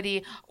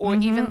somebody, or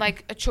even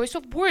like a choice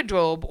of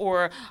wardrobe,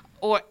 or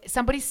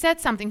somebody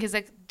said something. He's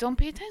like, don't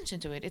pay attention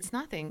to it. It's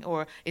nothing,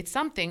 or it's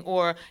something.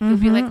 Or he'll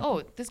be like,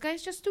 oh, this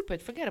guy's just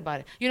stupid. Forget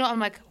about it. You know, I'm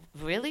like,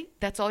 really?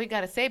 That's all you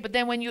got to say? But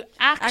then when you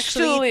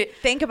actually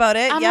think about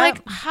it, I'm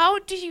like, how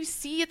do you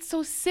see it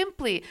so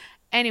simply?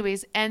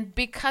 Anyways, and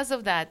because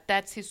of that,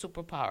 that's his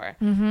superpower,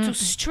 to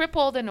strip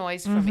all the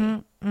noise from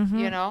me,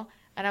 you know?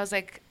 And I was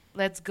like,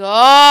 let's go.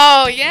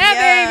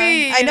 Yeah,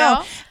 baby. I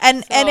know.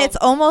 And it's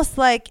almost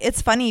like,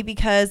 it's funny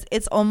because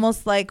it's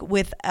almost like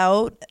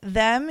without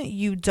them,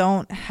 you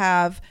don't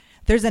have,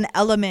 there's an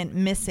element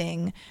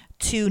missing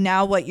to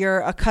now what you're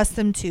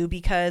accustomed to,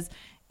 because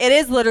it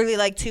is literally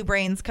like two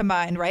brains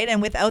combined, right?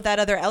 And without that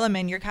other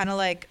element, you're kind of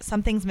like,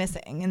 something's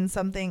missing and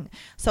something.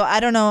 So I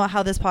don't know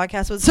how this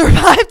podcast would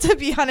survive, to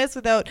be honest,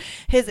 without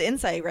his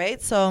insight, right?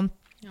 So,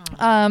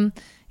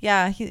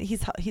 yeah,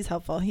 he's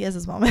helpful. He has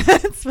his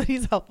moments, but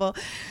he's helpful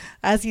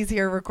as he's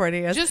here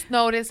recording us. Just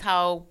notice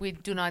how we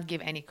do not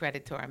give any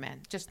credit to our men.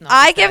 Just notice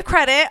I give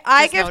credit.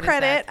 I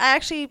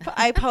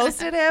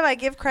posted him. I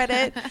give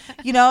credit,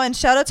 you know, and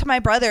shout out to my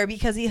brother,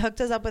 because he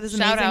hooked us up with his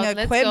amazing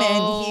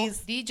equipment.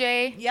 He's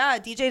DJ. Yeah,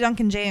 DJ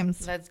Duncan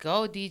James. Let's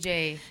go,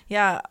 DJ.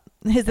 Yeah,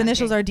 his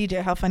initials are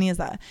DJ. How funny is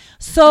that?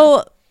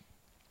 So,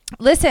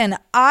 listen,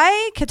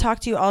 I could talk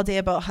to you all day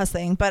about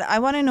hustling, but I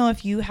want to know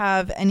if you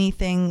have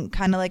anything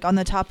kind of like on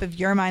the top of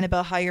your mind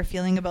about how you're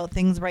feeling about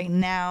things right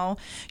now,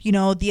 you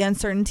know, the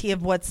uncertainty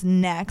of what's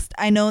next.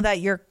 I know that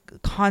you're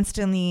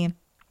constantly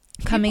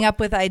coming up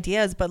with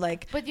ideas, but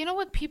like... But you know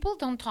what? People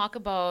don't talk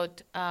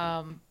about...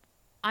 I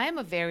am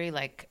a very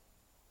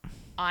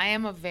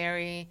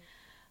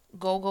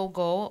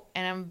go,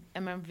 and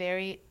I'm a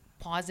very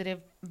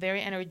positive,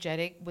 very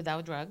energetic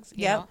without drugs,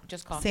 you know,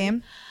 just coffee.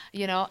 Same.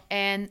 You know,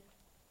 and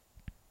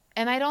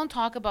I don't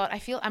talk about, I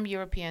feel I'm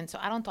European, so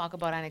I don't talk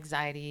about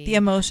anxiety. The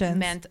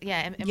emotions.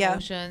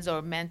 Emotions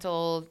or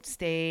mental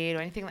state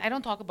or anything. I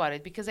don't talk about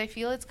it because I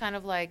feel it's kind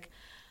of like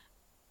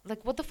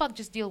what the fuck,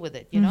 just deal with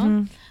it, you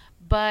know?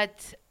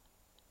 But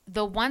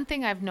the one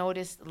thing I've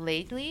noticed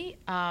lately,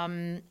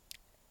 and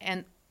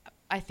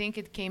I think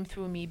it came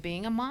through me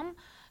being a mom.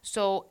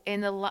 So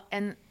and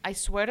I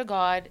swear to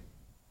God,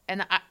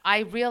 and I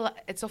realize,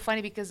 it's so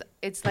funny because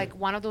it's like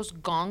one of those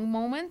gong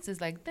moments. It's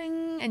like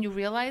ding, and you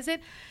realize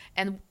it.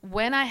 And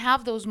when I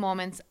have those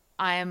moments,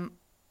 I am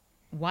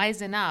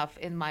wise enough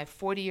in my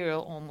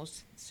 40-year-old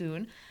almost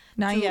soon.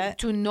 Not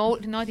yet,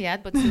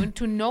 but soon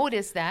to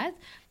notice that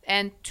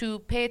and to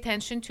pay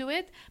attention to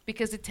it,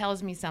 because it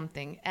tells me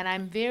something. And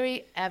I'm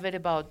very avid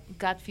about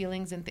gut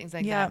feelings and things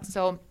like that.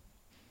 So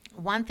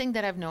one thing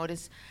that I've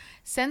noticed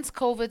since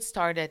COVID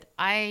started,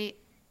 I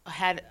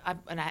have,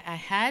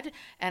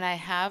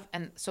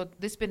 and so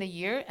this has been a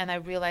year, and I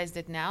realized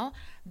it now,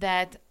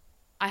 that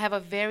I have a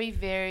very,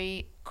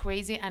 very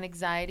crazy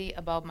anxiety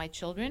about my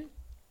children,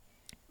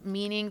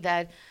 meaning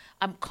that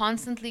I'm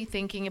constantly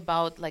thinking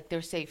about like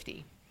their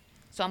safety.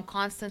 So I'm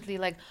constantly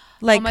like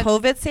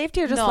COVID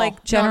safety or just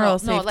like general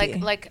safety?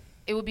 No, like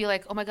it would be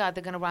like, oh my God,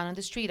 they're gonna run on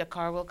the street, a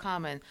car will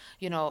come and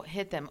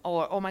hit them,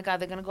 or oh my God,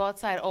 they're gonna go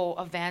outside, oh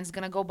a van's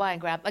gonna go by and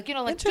grab, like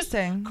like just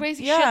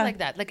crazy shit like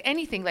that, like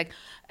anything, like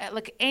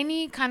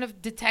any kind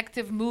of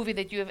detective movie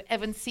that you have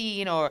ever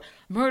seen or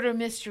murder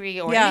mystery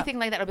or anything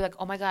like that. I'll be like,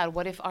 oh my God,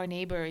 what if our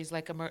neighbor is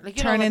like a murder, like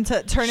turn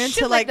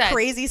into like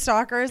crazy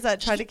stalkers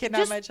that try to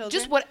kidnap my children.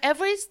 Just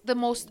whatever is the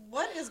most.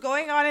 What is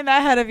going on in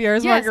that head of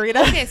yours, Margarita?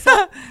 Okay,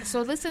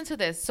 so listen to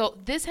this. So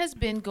this has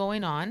been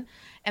going on.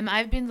 And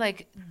I've been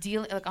like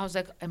dealing, like I was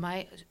like,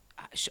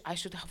 I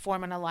should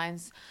form an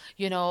alliance,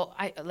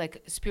 I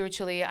like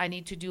spiritually, I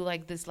need to do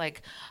like this,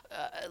 like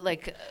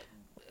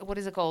what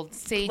is it called?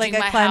 Saging like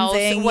my house,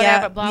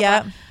 whatever, blah,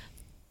 blah.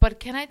 But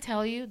can I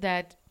tell you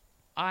that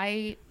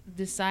I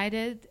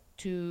decided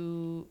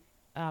to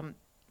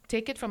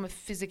take it from a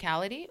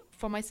physicality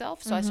for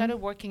myself. So I started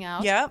working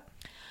out. Yep.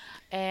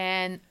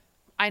 And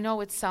I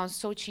know it sounds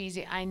so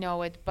cheesy. I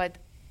know it, but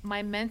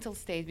my mental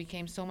state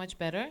became so much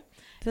better.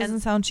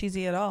 Doesn't sound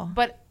cheesy at all.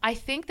 But I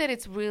think that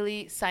it's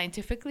really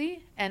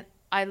scientifically, and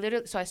I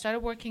started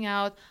working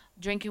out,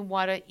 drinking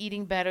water,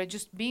 eating better,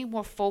 just being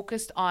more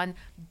focused on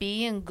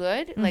being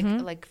good,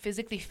 like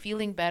physically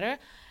feeling better.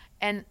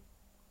 And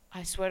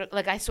I swear,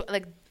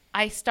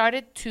 I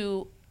started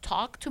to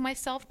talk to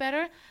myself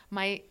better.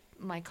 My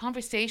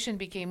conversation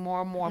became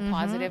more and more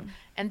positive,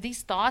 and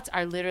these thoughts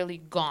are literally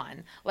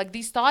gone. Like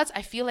these thoughts,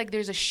 I feel like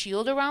there's a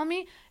shield around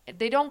me.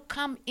 They don't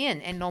come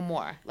in and no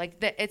more.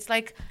 Like it's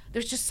like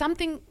there's just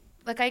something,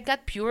 like I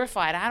got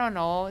purified. I don't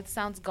know. It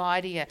sounds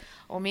gaudy,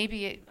 or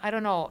maybe I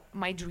don't know.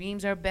 My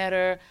dreams are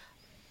better.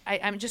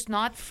 I'm just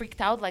not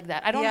freaked out like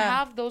that. I don't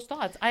have those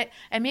thoughts.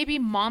 And maybe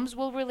moms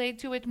will relate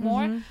to it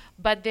more,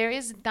 but there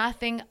is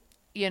nothing.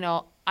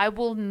 I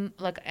will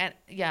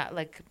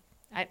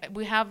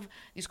we have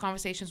these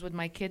conversations with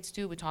my kids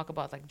too. We talk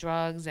about like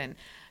drugs and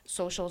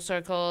social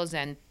circles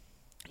and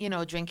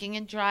drinking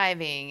and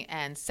driving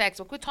and sex.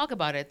 We could talk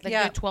about it. Like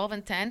they're 12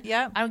 and 10.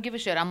 Yeah. I don't give a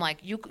shit. I'm like,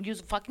 you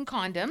use a fucking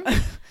condom.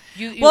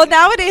 Well,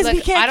 nowadays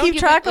we can't keep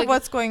track of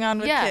what's going on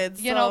with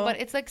kids. But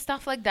it's like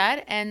stuff like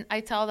that. And I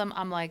tell them,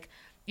 I'm like,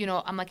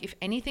 if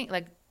anything,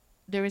 like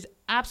there is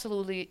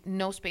absolutely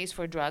no space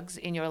for drugs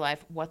in your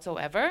life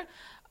whatsoever.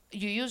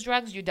 You use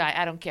drugs, you die.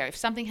 I don't care. If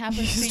something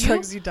happens to you,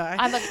 drugs, you die.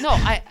 I'm like, no,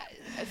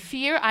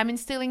 I'm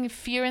instilling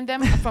fear in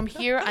them from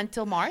here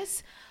until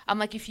Mars. I'm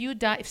like, if you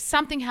die, if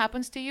something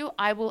happens to you,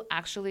 I will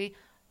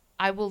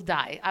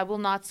die. I will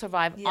not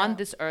survive on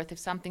this earth if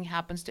something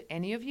happens to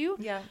any of you.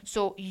 Yeah.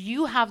 So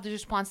you have the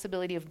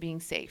responsibility of being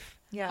safe,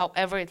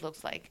 however it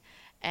looks like.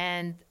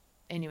 And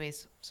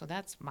anyways, so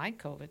that's my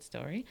COVID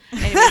story.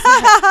 Anyways,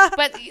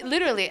 but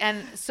literally,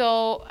 and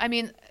so, I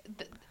mean,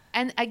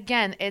 and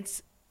again,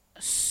 it's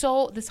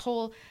so this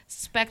whole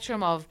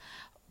spectrum of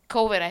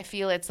COVID, I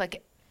feel it's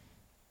like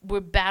we're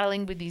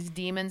battling with these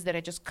demons that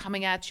are just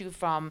coming at you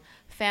from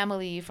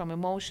family, from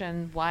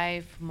emotion,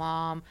 wife,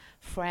 mom,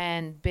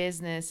 friend,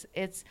 business.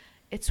 It's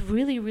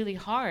really, really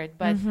hard.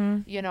 But,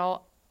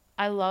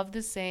 I love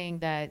the saying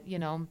that,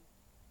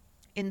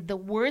 in the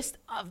worst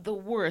of the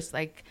worst,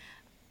 like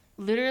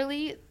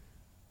literally,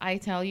 I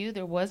tell you,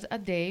 there was a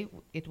day,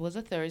 it was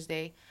a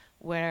Thursday,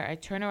 where I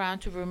turned around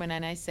to Ruben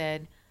and I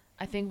said,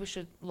 I think we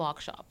should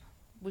lock shop.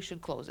 We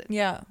should close it.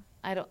 Yeah.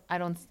 I don't,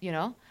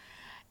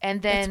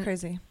 and then. That's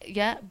crazy.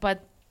 Yeah.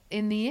 But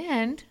in the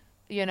end,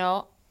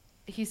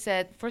 he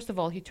said, first of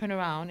all, he turned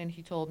around and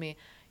he told me,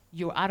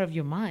 you're out of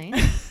your mind.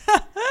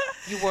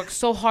 You work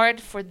so hard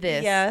for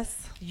this.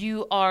 Yes.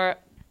 You are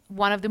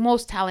one of the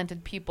most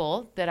talented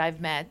people that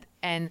I've met,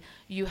 and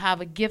you have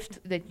a gift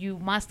that you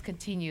must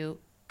continuing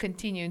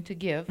to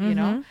give,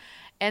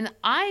 And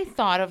I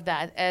thought of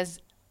that as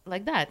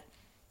like that.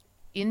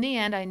 In the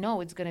end, I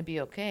know it's going to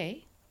be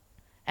okay.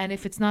 And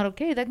if it's not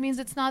okay, that means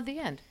it's not the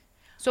end.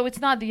 So it's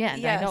not the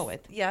end. Yes. I know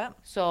it. Yeah.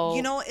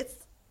 So,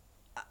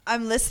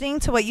 I'm listening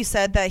to what you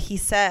said that he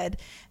said,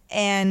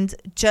 and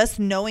just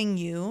knowing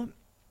you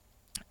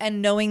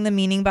and knowing the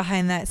meaning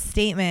behind that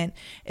statement,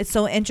 it's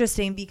so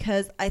interesting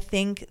because I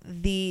think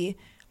the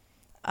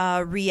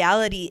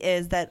reality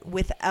is that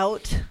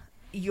without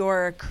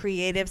your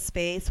creative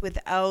space,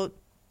 without,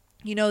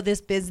 this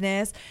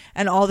business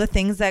and all the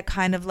things that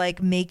kind of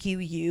like make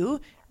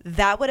you,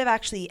 that would have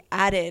actually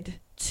added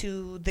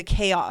to the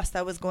chaos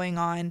that was going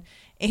on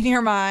in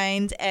your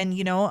mind and,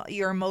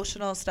 your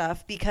emotional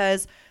stuff.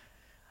 Because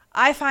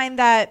I find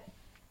that,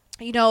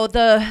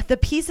 the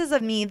pieces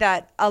of me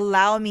that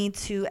allow me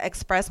to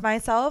express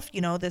myself,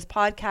 this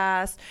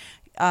podcast,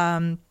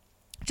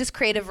 just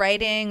creative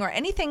writing or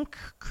anything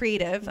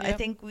creative. Yep. I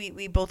think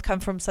we both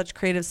come from such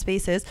creative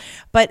spaces,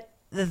 but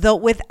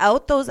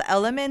without those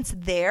elements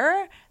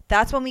there,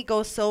 that's when we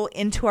go so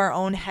into our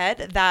own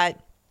head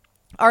that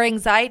our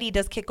anxiety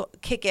does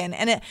kick in.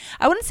 And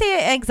I wouldn't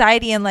say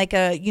anxiety in like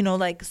a,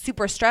 like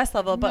super stress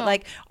level, but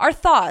like our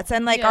thoughts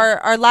and like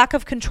our lack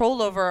of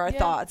control over our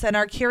thoughts and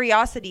our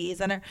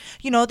curiosities and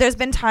our, there's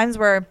been times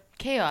where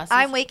chaos.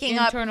 I'm It's waking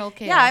internal up.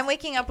 chaos. Yeah, I'm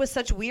waking up with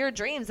such weird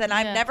dreams, and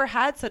I've Yeah. never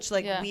had such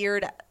like Yeah.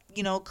 weird,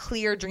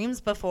 clear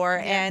dreams before.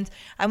 Yeah. And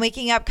I'm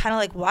waking up kind of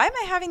like, why am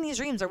I having these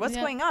dreams, or what's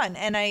Yeah. going on?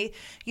 And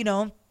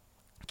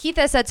Keith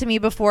has said to me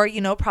before,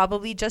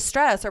 probably just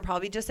stress or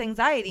probably just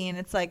anxiety, and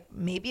it's like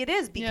maybe it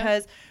is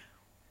because.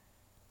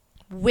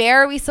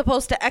 Where are we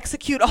supposed to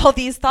execute all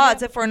these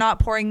thoughts if we're not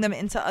pouring them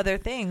into other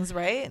things,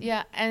 right?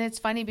 Yeah, and it's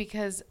funny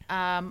because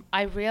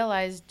I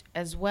realized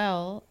as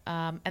well,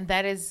 and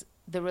that is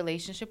the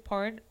relationship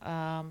part,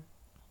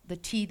 the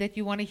tea that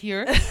you want to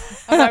hear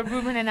about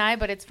Ruben and I.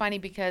 But it's funny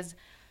because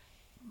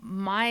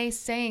my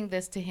saying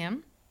this to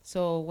him,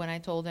 so when I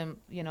told him,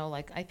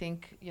 I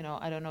think,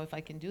 I don't know if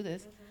I can do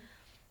this,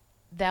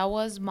 that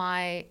was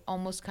my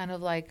almost kind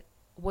of like,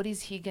 what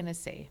is he going to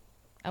say?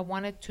 I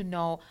wanted to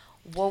know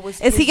what was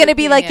Is he his going to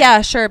be like, opinion.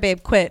 yeah, sure,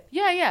 babe, quit?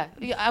 Yeah.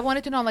 I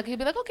wanted to know. Like, he'd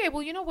be like, okay,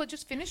 well, you know what?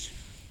 Just finish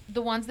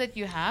the ones that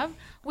you have.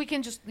 We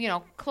can just,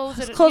 close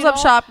it. Close up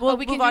shop. We'll or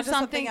we move can on do to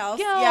something else.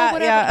 Yeah, Yeah,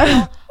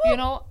 whatever.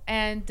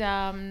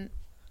 yeah.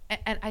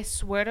 And I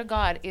swear to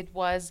God,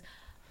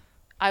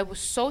 I was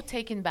so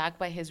taken back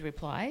by his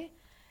reply.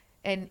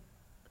 And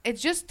it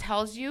just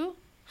tells you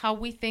how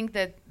we think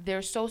that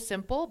they're so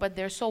simple, but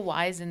they're so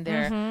wise in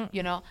their,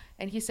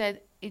 And he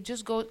said,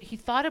 he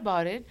thought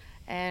about it.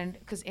 And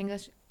because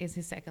English is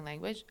his second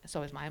language,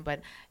 so is mine, but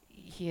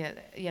he,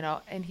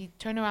 and he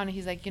turned around and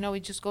he's like,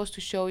 it just goes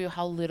to show you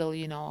how little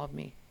you know of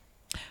me.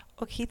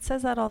 Well, Keith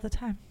says that all the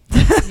time.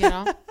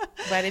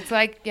 But it's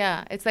like,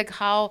 it's like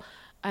how,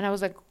 and I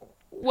was like,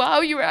 wow,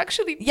 you're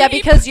actually deep. Yeah,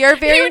 because you're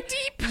very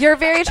deep. You're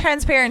very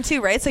transparent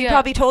too, right? So you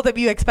probably told him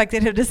you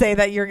expected him to say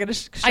that you're gonna.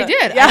 I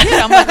did. Yeah. I did.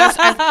 I'm like,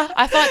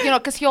 I thought,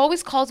 because he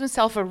always calls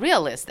himself a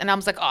realist, and I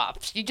was like, oh,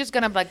 you're just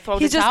gonna like throw.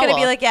 He's the just towel. gonna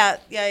be like,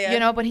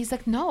 yeah. But he's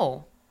like,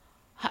 no.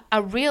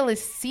 A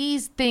realist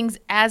sees things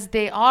as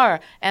they are,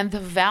 and the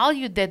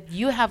value that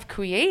you have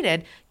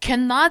created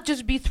cannot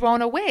just be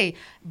thrown away,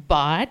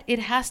 but it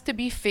has to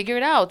be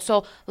figured out.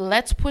 So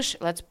let's push,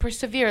 let's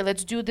persevere,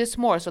 let's do this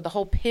more. So the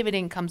whole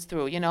pivoting comes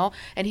through,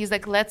 and he's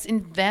like, let's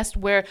invest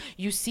where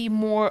you see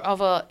more of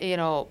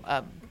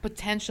a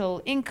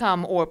potential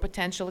income or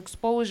potential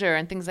exposure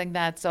and things like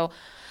that. So,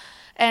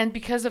 and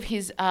because of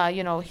his,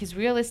 his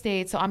real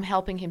estate, so I'm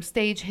helping him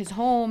stage his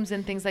homes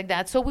and things like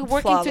that. So we're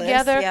working Flawless,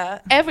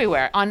 together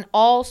everywhere on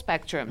all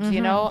spectrums,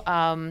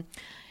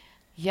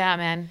 Yeah,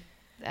 man.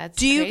 That's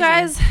Do you crazy.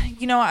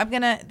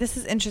 guys, this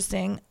is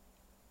interesting.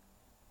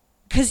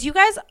 Because you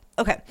guys,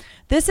 you aren't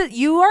Are you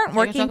gonna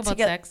working talk about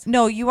together. sex?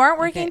 No, you aren't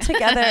working Okay.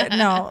 together.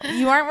 No,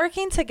 you aren't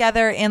working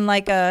together in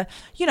like a,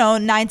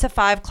 9 to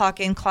 5 clock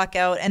in, clock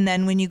out. And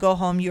then when you go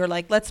home, you're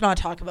like, let's not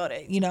talk about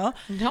it, No,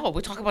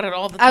 we talk about it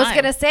all the time. I was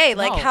going to say,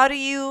 like, No. how do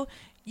you,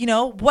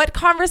 what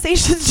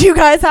conversations do you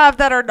guys have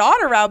that are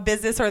not around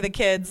business or the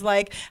kids?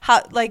 Like,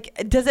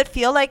 does it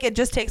feel like it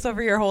just takes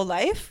over your whole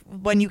life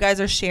when you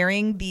guys are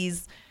sharing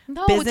these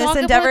No, we business talk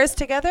about- endeavors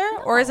together?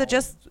 Or is it No.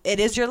 just, it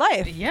is your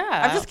life? Yeah.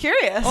 I'm just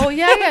curious. Oh,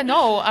 yeah.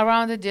 No,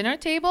 around the dinner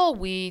table,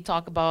 we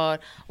talk about,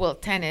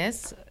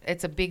 tennis.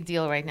 It's a big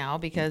deal right now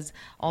because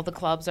all the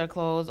clubs are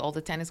closed, all the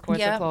tennis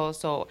courts Yeah. are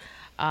closed. So,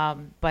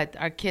 but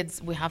our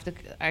kids,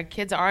 our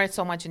kids are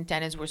so much in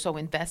tennis. We're so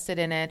invested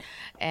in it.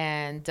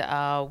 And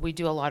we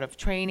do a lot of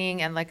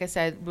training. And like I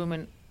said,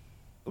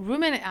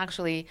 Ruben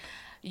actually,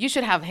 you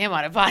should have him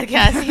on a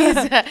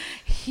podcast.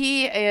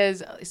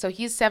 He's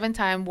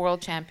 7-time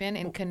world champion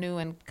in canoe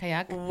and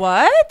kayak.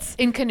 What?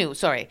 In canoe,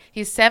 sorry.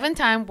 He's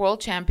 7-time world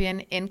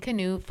champion in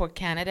canoe for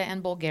Canada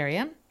and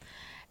Bulgaria.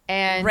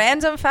 And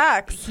Random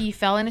facts. he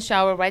fell in a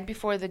shower right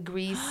before the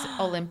Greece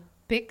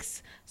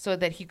Olympics so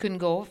that he couldn't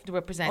go to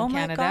represent Oh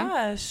Canada. my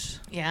gosh.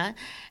 Yeah.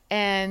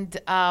 And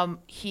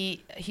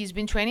he's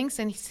been training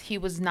since he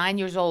was 9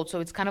 years old. So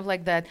it's kind of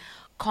like that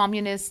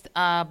communist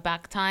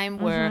back time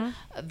where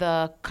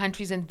the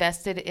countries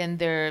invested in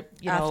their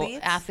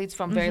athletes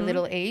from very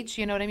little age.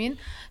 You know what I mean?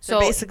 So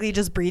basically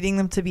just breeding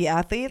them to be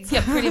athletes?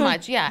 Yeah, pretty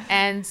much. Yeah.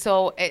 And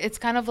so it's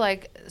kind of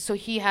like, so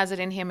he has it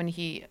in him, and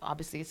he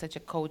obviously is such a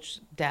coach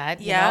dad,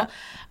 you know?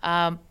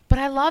 But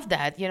I love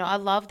that, I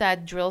love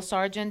that drill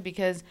sergeant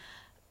because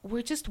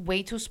we're just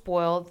way too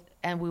spoiled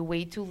and we're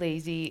way too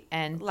lazy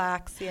and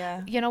lax.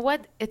 Yeah. You know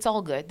what? It's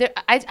all good.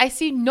 I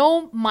see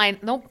no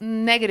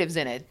negatives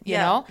in it, you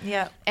know?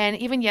 Yeah. And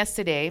even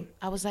yesterday,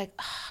 I was like,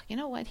 you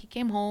know what? He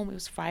came home. It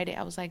was Friday.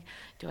 I was like,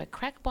 do I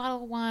crack a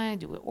bottle of wine?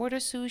 Do we order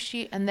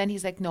sushi? And then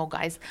he's like, no,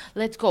 guys,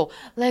 let's go.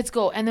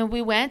 And then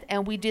we went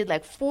and we did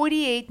like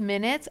 48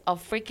 minutes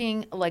of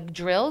freaking like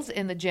drills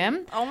in the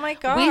gym. Oh my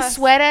gosh. We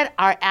sweated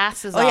our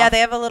asses off. Oh yeah, they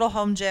have a little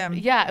home gym.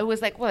 Yeah, it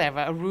was like whatever,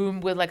 a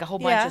room with like a whole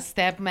bunch of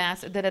step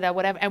mats,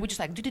 whatever. And we just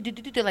like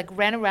like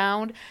ran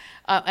around,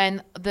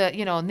 and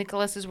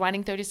Nicholas is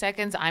running 30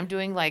 seconds. I'm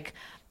doing like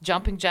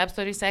jumping jabs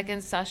 30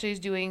 seconds. Sasha is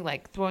doing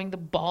like throwing the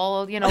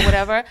ball,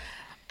 whatever.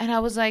 And I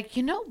was like,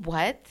 you know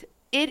what?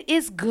 It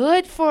is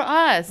good for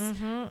us.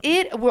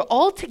 We're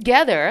all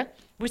together.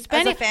 We're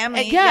spending as a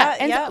family.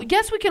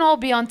 Yes, we can all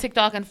be on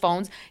TikTok and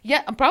phones.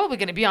 Yeah, I'm probably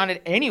going to be on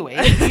it anyway,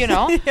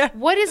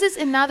 What is this,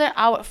 another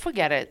hour?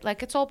 Forget it.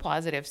 Like, it's all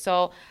positive.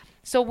 So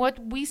So what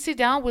we sit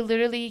down,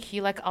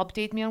 he like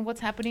update me on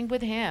what's happening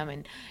with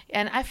him.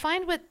 And I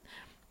find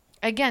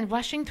again,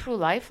 rushing through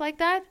life like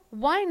that,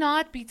 why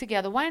not be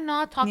together? Why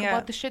not talk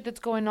about the shit that's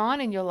going on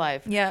in your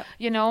life? Yeah.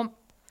 You know,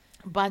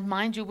 but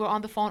mind you, we're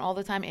on the phone all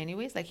the time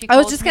anyways. Like I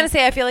was just going to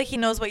say, I feel like he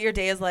knows what your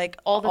day is like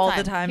all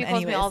the time. He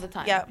calls me all the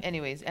time. Yeah.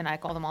 Anyways, and I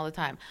call them all the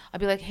time. I'll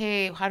be like,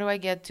 hey, how do I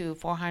get to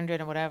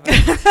 400 or whatever?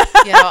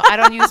 You know, I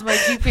don't use my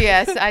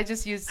GPS. I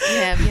just use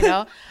him, you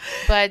know.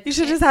 But you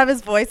should just have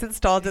his voice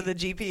installed in the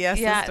GPS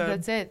system. Yeah,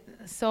 that's it.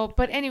 So,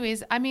 but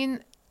anyways, I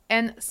mean,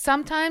 and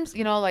sometimes,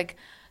 you know, like,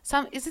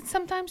 is it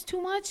sometimes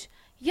too much?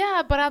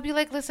 Yeah, but I'll be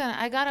like, listen,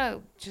 I gotta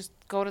just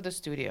go to the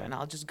studio and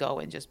I'll just go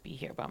and just be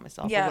here by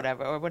myself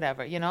or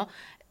whatever, you know?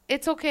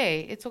 It's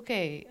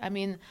okay. I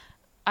mean,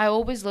 I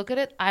always look at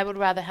it. I would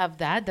rather have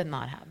that than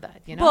not have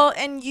that, you know? Well,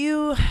 and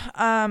you,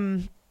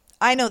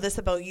 I know this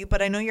about you,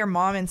 but I know your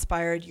mom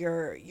inspired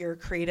your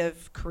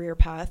creative career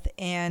path,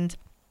 and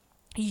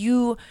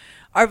you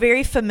are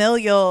very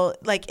familial,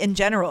 like in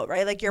general,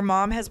 right? Like your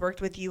mom has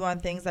worked with you on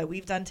things that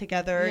we've done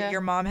together. Yeah.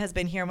 Your mom has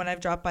been here when I've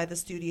dropped by the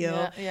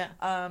studio.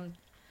 Yeah.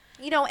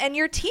 You know, and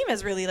your team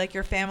is really like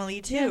your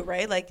family too,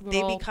 right? Like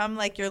they become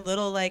like your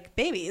little like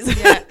babies.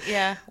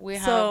 Yeah. We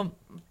have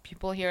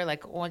people here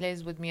like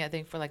Ole's with me, I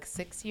think, for like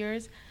 6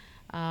 years.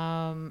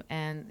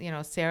 And, you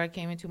know, Sarah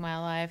came into my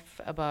life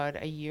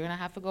about a year and a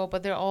half ago,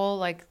 but they're all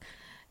like,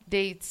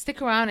 they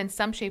stick around in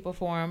some shape or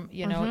form,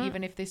 you know,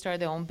 even if they start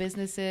their own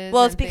businesses.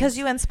 Well, it's because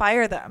you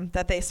inspire them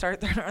that they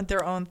start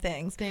their own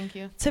things. Thank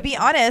you. To be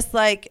honest,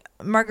 like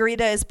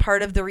Margarita is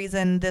part of the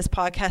reason this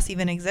podcast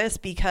even exists,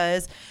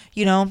 because,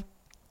 you know,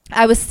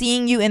 I was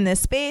seeing you in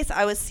this space.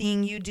 I was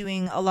seeing you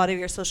doing a lot of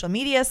your social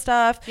media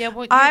stuff. Yeah,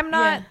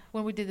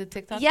 when we did the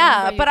TikTok.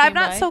 Yeah, but I'm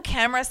not so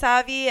camera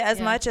savvy as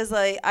much as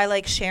like I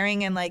like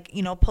sharing and like,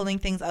 you know, pulling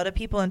things out of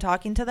people and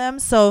talking to them.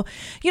 So,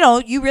 you know,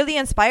 you really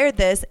inspired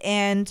this,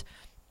 and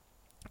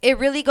it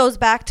really goes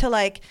back to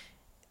like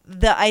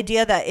the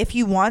idea that if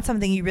you want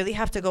something, you really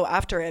have to go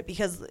after it,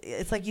 because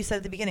it's like you said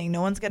at the beginning,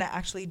 no one's going to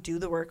actually do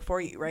the work for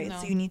you, right? No.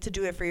 So you need to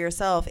do it for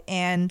yourself.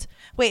 And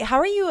wait, how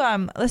are you?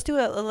 Let's do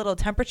a little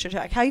temperature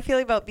check. How are you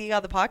feeling about being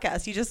on the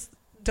podcast? You just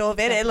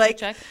dove in and like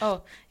check.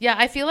 Oh yeah,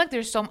 I feel like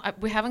there's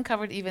we haven't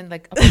covered even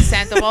like a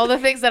percent of all the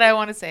things that I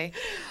want to say,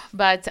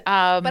 but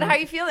how are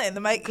you feeling?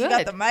 The mic, good. You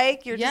got the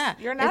mic. You're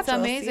natural. It's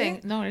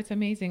amazing. See? No, it's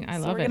amazing. I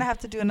love it. We're gonna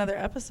have to do another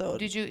episode.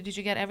 Did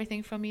you get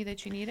everything from me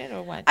that you needed,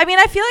 or what? I mean,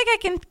 I feel like I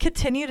can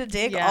continue to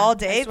dig all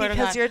day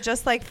because you're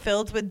just like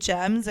filled with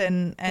gems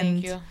and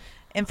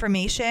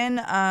information.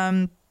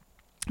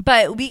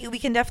 But we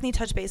can definitely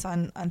touch base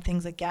on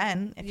things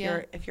again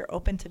if you're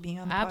open to being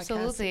on the podcast.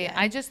 Absolutely.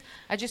 I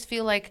just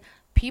feel like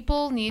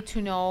people need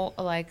to know,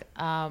 like,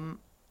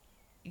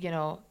 you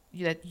know,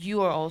 that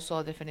you are also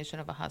a definition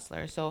of a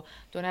hustler. So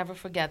don't ever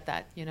forget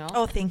that, you know.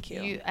 Oh, thank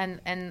you.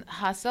 And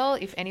hustle,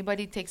 if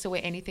anybody takes away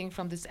anything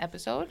from this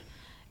episode,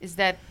 is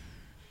that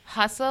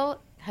hustle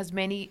has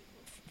many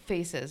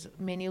faces,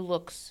 many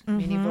looks,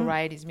 many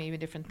varieties, maybe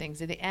different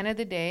things. At the end of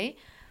the day,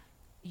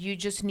 you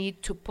just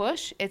need to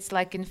push. It's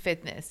like in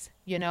fitness,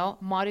 you know,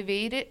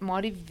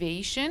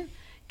 motivation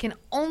can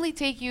only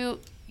take you,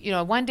 you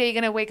know, one day you're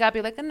going to wake up,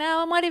 you're like,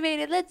 now I'm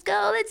motivated. Let's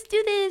go. Let's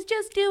do this.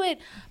 Just do it.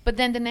 But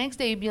then the next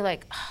day you'd be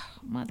like, oh,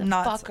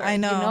 motherfucker. I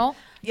know. You know?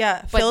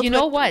 Yeah. But you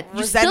know what?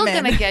 You're still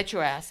going to get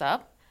your ass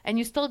up and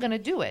you're still going to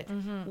do it.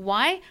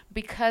 Why?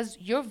 Because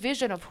your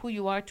vision of who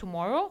you are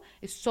tomorrow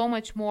is so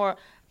much more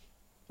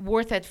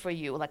worth it for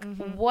you. Like,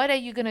 what are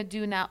you going to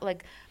do now?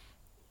 Like,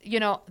 you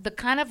know, the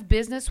kind of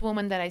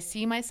businesswoman that I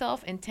see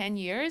myself in 10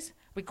 years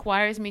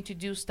requires me to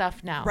do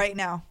stuff now. Right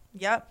now.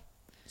 Yep.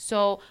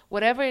 So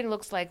whatever it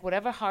looks like,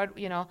 whatever hard,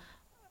 you know,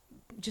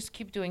 just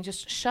keep doing.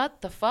 Just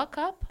shut the fuck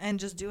up. And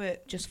just do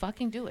it. Just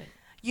fucking do it.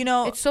 You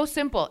know, it's so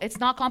simple. It's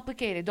not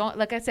complicated. Don't,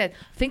 like I said,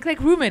 think like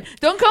Ruben.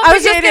 Don't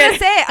complicate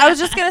it. I was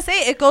just going to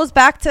say, it goes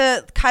back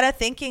to kind of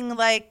thinking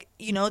like,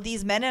 you know,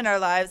 these men in our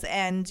lives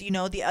and, you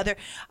know,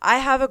 I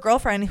have a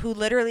girlfriend who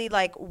literally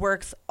like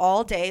works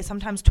all day,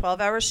 sometimes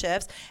 12-hour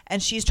shifts,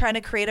 and she's trying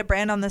to create a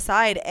brand on the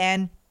side.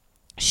 And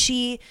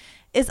she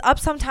is up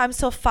sometimes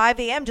till 5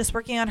 a.m. just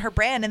working on her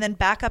brand, and then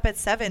back up at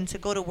 7 to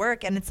go to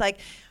work. And it's like,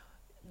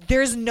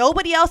 there's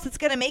nobody else that's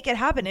going to make it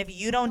happen if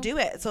you don't do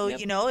it. So,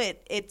 you know,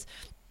 it's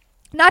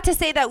not to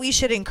say that we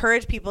should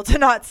encourage people to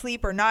not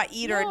sleep or not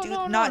eat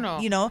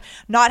you know,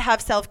 not have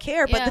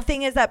self-care. But the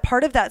thing is that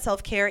part of that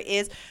self-care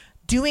is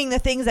doing the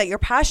things that you're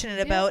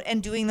passionate about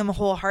and doing them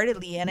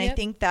wholeheartedly. And I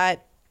think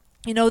that,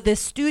 you know, this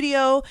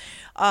studio,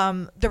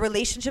 the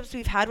relationships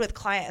we've had with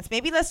clients,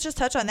 maybe let's just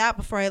touch on that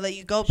before I let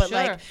you go. But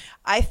like,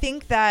 I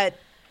think that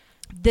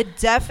the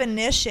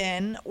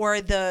definition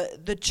or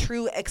the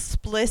true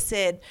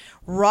explicit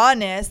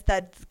rawness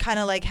that kind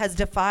of like has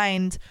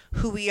defined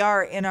who we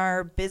are in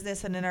our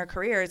business and in our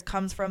careers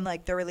comes from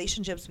like the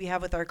relationships we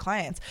have with our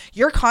clients.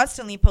 You're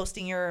constantly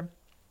posting your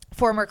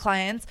former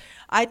clients.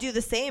 I do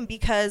the same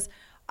because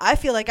I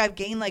feel like I've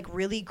gained like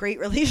really great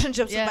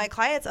relationships with my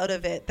clients out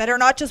of it that are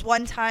not just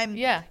one time,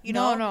 you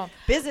know,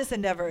 business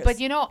endeavors.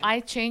 But, you know, I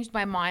changed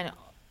my mind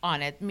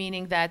on it,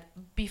 meaning that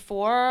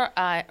before,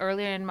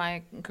 earlier in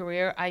my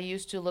career, I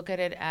used to look at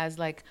it as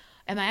like,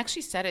 and I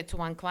actually said it to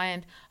one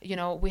client,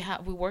 we're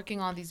working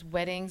on these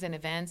weddings and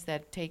events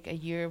that take a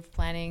year of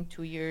planning,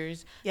 2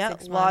 years. Yeah,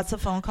 6 lots months.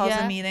 of phone calls Yeah,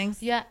 and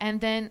meetings. Yeah, and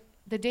then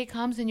the day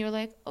comes and you're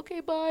like,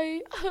 okay,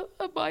 bye,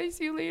 bye,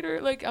 see you later.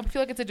 Like, I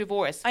feel like it's a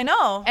divorce. I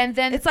know. And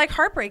then it's like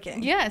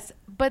heartbreaking. yes,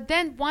 but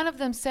then one of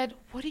them said,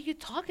 "What are you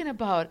talking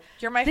about?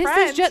 You're my this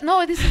friend." Is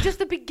this is just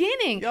the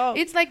beginning. Yo.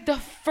 It's like the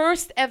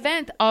first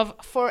event of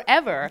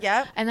forever."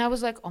 Yep. And I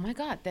was like, "Oh my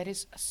god, that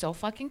is so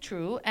fucking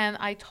true." And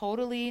I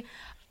totally.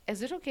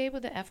 Is it okay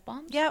with the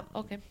F-bombs? Yep.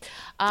 Okay.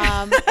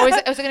 Or is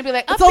it going to be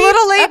like, It's a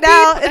little late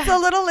now. beep? It's a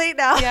little late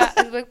now. Yeah,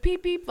 it's like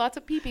peep, peep, lots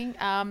of peeping.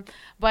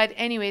 But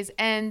anyways,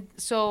 and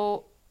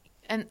so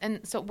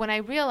when I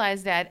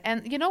realized that,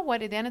 and you know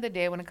what, at the end of the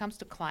day, when it comes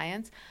to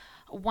clients,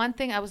 one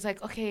thing I was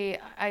like, okay,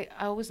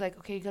 I was like,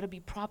 okay, you got to be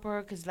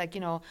proper, because like,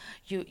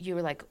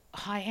 you're like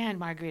high end,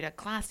 Margarita,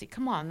 classy.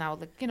 Come on now,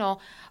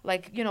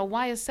 like,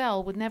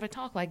 YSL would never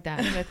talk like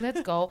that. Like,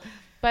 let's go.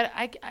 But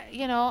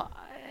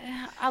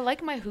I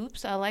like my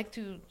hoops. I like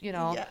to,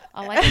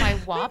 I like my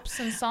wops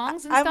and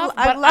songs and stuff.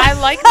 But I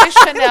like my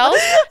Chanel,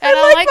 and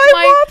I like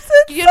my wops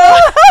and but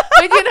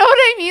you know what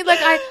I mean? Like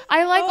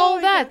I like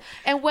all that. God.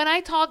 And when I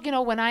talk,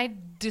 when I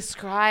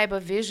describe a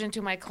vision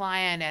to my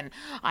client and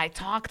I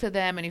talk to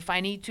them, and if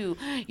I need to,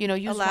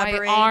 use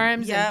Elaborate. my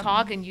arms Yep. and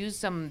talk and use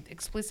some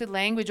explicit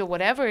language or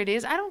whatever it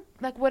is, I don't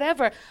like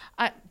whatever.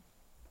 At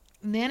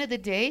the end of the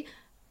day,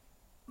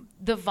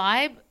 the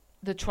vibe,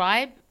 the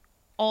tribe,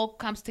 all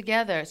comes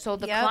together. So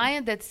the Yep.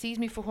 client that sees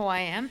me for who I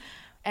am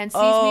and sees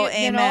Oh,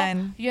 me,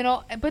 amen.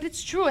 but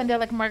it's true. And they're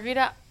like,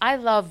 Margarita, I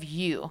love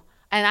you.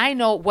 And I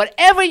know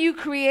whatever you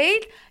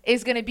create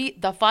is going to be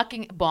the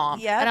fucking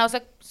bomb. Yep. And I was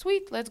like,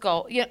 sweet, let's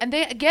go. And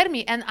they get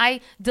me. And I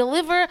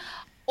deliver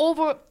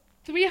over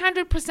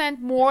 300%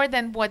 more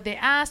than what they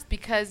asked,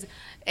 because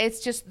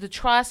it's just the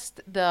trust,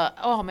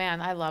 oh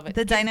man, I love it.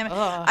 The dynamic.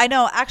 Ugh. I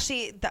know.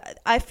 Actually,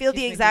 I feel the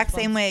Gives me exact goosebumps.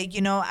 same way.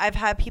 I've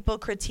had people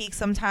critique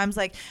sometimes,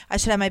 like, I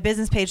should have my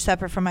business page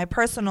separate from my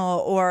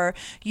personal, or,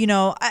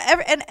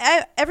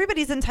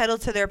 everybody's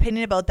entitled to their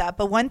opinion about that.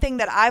 But one thing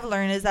that I've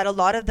learned is that a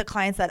lot of the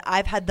clients that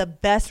I've had the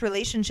best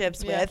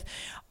relationships Yeah. with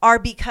are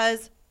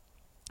because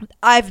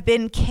I've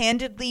been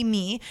candidly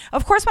me.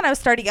 Of course, when I was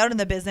starting out in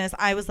the business,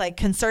 I was like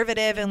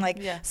conservative and like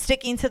Yeah.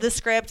 sticking to the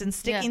script and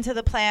sticking Yeah. to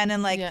the plan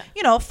and like,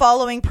 Yeah.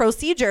 following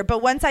procedure.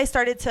 But once I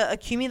started to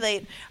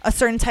accumulate a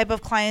certain type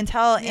of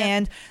clientele Yeah.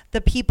 and the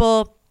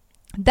people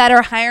that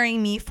are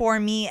hiring me for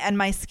me and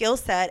my skill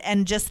set,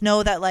 and just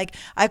know that like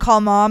I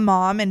call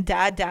mom and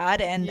dad,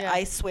 and Yeah.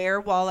 I swear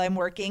while I'm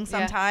working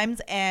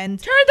sometimes,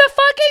 and Turn the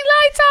fucking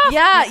lights off.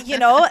 yeah, they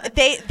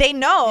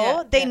know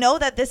Yeah, they yeah. know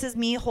that this is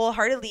me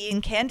wholeheartedly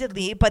and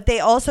candidly, but they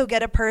also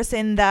get a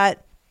person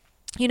that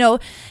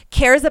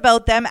cares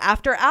about them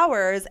after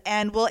hours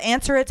and will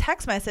answer a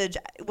text message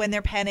when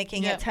they're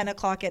panicking Yeah. at 10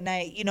 o'clock at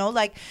night,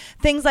 like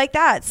things like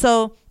that.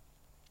 So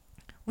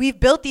we've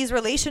built these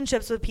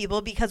relationships with people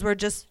because we're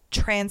just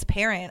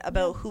transparent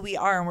about who we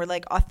are, and we're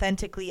like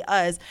authentically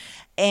us.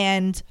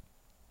 And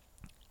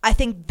I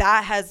think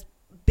that has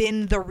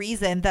been the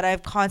reason that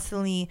I've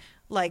constantly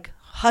like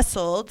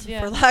hustled, Yeah.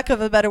 for lack of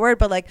a better word,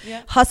 but like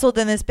Yeah. hustled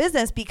in this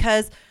business,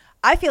 because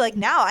I feel like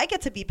now I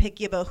get to be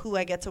picky about who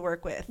I get to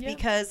work with, Yeah.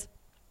 because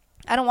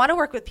I don't want to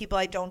work with people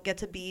I don't get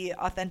to be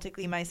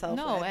authentically myself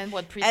No, with. and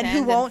what pretend and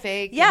who won't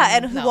fake.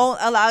 and who no. won't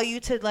allow you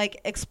to like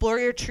explore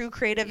your true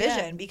creative Yeah.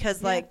 vision,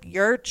 because Yeah. like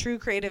your true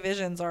creative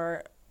visions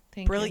are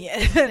Thank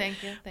brilliant. You.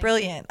 Thank you.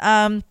 Brilliant.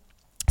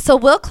 So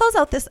we'll close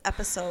out this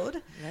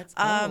episode. Let's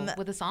go.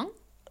 With a song?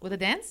 With a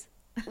dance?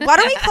 Why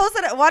don't we close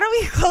it? Why don't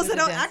we close With it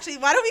a out? dance. Actually,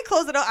 why don't we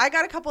close it out? I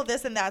got a couple of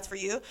this and that's for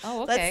you.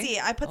 Oh, okay. Let's see.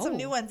 I put some Oh.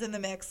 new ones in the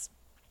mix.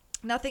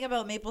 Nothing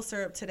about maple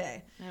syrup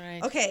today. All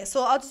right. Okay,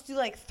 so I'll just do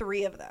like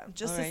 3 of them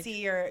just All to right. see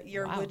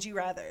your Wow. would you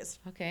rathers.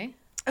 Okay.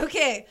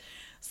 Okay.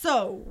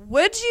 So,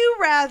 would you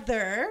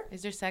rather?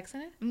 Is there sex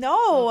in it?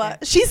 No, Okay.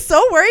 she's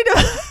so worried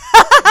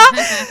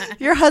about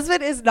your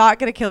husband is not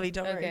going to kill me.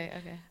 Don't worry.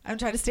 Okay. I'm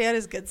trying to stay on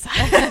his good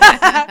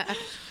side.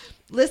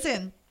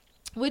 Listen,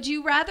 would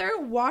you rather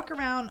walk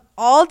around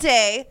all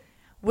day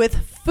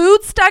with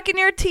food stuck in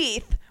your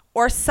teeth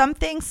or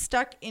something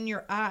stuck in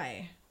your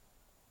eye?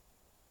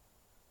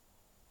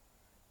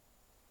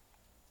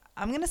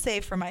 I'm going to say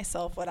for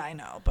myself what I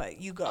know, but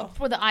you go.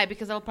 For the eye,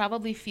 because I'll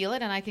probably feel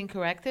it and I can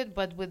correct it.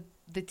 But with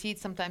the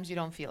teeth, sometimes you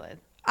don't feel it.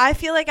 I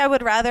feel like I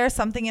would rather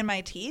something in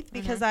my teeth,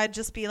 because I'd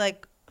just be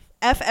like,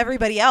 F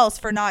everybody else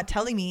for not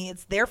telling me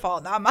it's their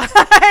fault, not mine.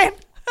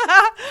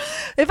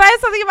 If I have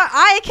something in my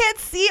eye, I can't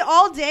see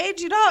all day.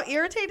 Do you know how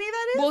irritating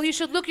that is? Well, you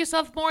should look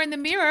yourself more in the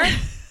mirror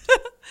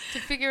to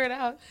figure it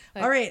out.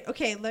 Like, All right.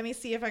 Okay. Let me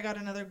see if I got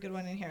another good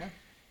one in here.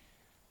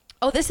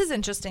 Oh, this is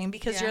interesting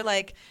because Yeah. you're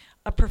like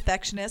a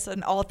perfectionist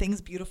and all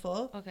things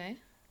beautiful. Okay.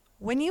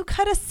 When you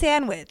cut a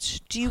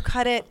sandwich, do you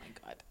cut it Oh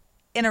my God.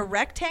 in a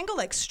rectangle,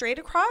 like straight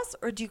across,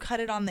 or do you cut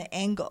it on the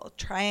angle,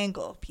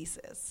 triangle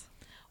pieces?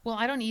 Well,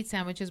 I don't eat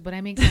sandwiches, but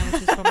I make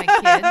sandwiches for my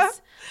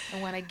kids.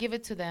 And when I give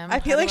it to them, I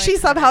feel how like do she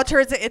cut somehow it?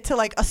 turns it into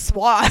like a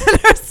swan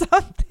or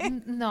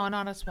something. No,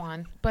 not a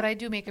swan. But I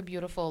do make a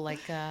beautiful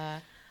like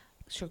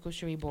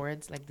charcuterie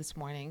boards. Like this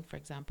morning, for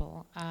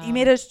example. You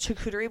made a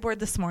charcuterie board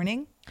this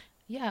morning?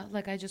 Yeah,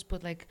 like I just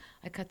put like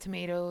I cut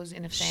tomatoes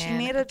in a She fan.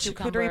 made a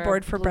cucumber, charcuterie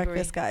board for blueberry.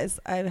 breakfast, guys.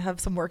 I have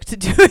some work to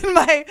do in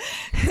my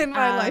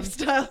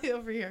lifestyle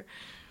over here.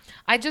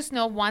 I just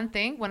know one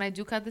thing: when I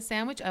do cut the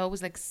sandwich, I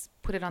always like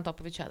put it on top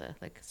of each other,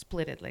 like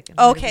split it, like.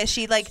 Okay,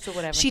 she like so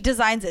whatever. she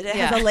designs it. It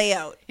Yeah. has a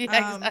layout.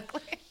 Yeah,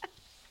 exactly.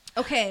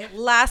 Okay,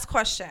 last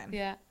question.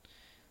 Yeah.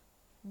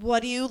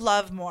 What do you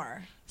love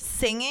more,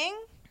 singing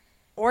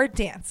or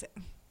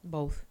dancing?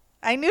 Both.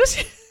 I knew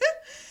she.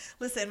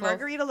 Listen, Both.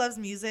 Margarita loves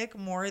music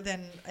more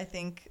than I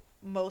think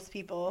most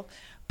people,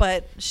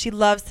 but she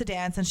loves to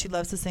dance and she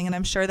loves to sing. And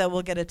I'm sure that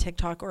we'll get a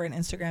TikTok or an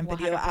Instagram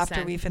video after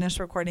 100%. we finish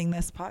recording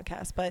this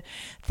podcast. But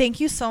thank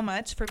you so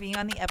much for being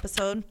on the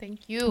episode.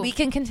 Thank you. We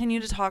can continue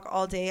to talk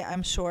all day,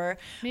 I'm sure.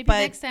 Maybe but-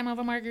 next time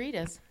over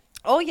margaritas.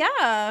 Oh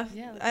yeah.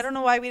 Yeah, I don't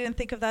know why we didn't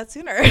think of that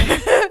sooner.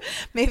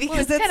 Maybe Well,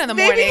 because it's 10 in the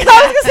maybe morning.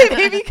 I was gonna say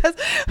maybe because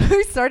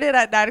we started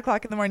at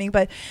 9:00 in the morning.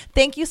 But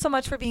thank you so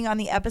much for being on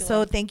the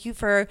episode. Thank you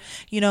for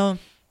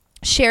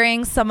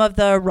sharing some of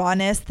the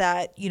rawness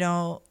that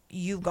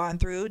you've gone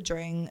through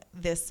during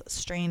this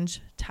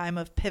strange time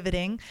of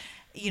pivoting.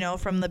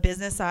 From the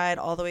business side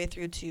all the way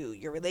through to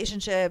your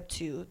relationship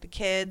to the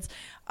kids.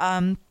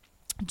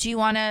 Do you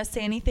want to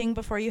say anything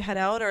before you head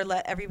out or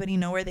let everybody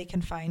know where they can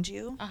find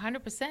you?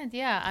 100%.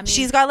 Yeah. I mean,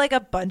 She's got like a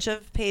bunch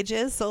of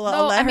pages, so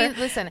I'll let her.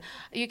 listen,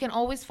 you can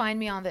always find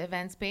me on the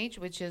events page,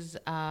 which is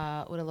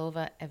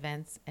Udalova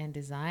Events and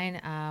Design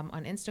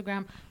on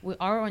Instagram. We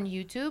are on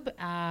YouTube,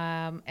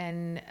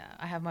 and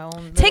I have my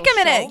own. Take a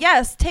little minute. show.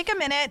 Yes, take a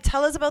minute.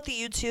 Tell us about the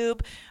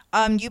YouTube.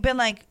 You've been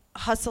like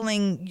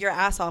hustling your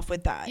ass off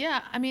with that.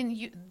 Yeah, I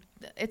mean,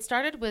 it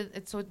started with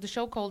the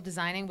show called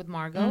Designing with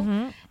Margot,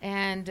 Mm-hmm.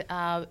 and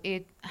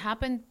it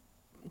happened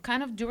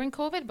kind of during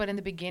COVID, but in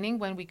the beginning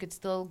when we could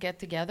still get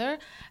together,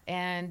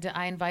 and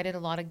I invited a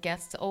lot of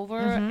guests over,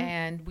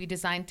 and we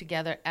designed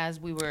together as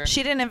we were.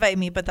 She didn't invite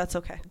me, but that's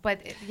okay.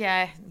 But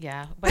yeah,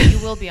 but you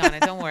will be on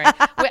it. Don't worry.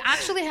 We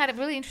actually had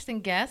really interesting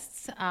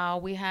guests.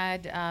 We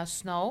had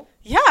Snow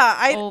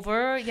Yeah,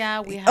 over.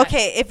 Yeah, we had.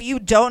 Okay, if you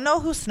don't know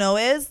who Snow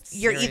is,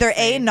 you're either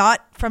Seriously. A, not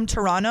from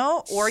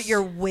Toronto, or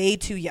you're way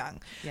too young.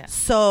 Yeah.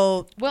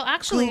 So Well,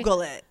 actually,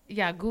 Google it.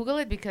 Yeah, Google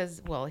it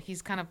because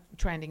he's kind of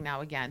trending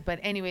now again. But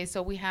anyway,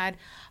 so we had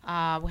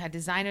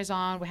designers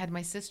on. We had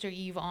my sister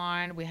Eve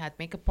on. We had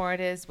makeup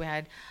artists. We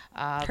had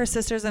Her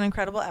sister's an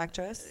incredible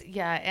actress.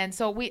 yeah, and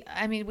so we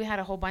had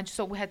a whole bunch.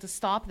 So we had to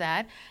stop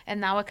that, and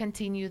now I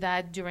continue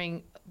that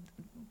during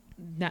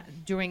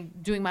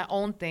doing my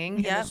own thing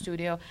in Yep. the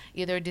studio,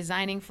 either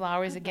designing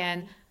flowers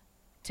again,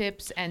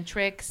 tips and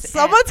tricks.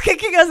 Someone's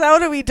kicking us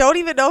out and we don't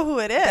even know who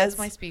it is. That's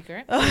my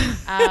speaker.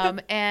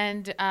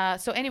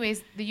 So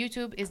anyways, the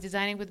YouTube is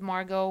Designing with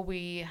Margot.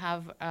 We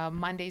have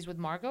Mondays with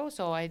Margot.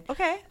 So I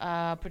Okay.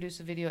 produce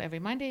a video every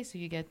Monday. So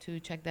you get to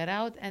check that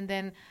out. And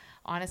then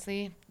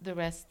honestly, the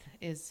rest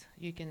is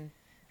you can.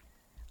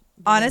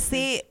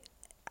 Honestly,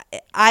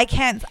 I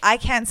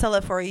can't sell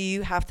it for you.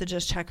 You have to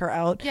just check her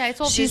out. Yeah, it's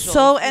all She's visuals. so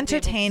You'll be able to see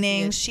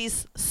entertaining. it.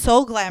 She's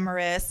so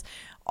glamorous.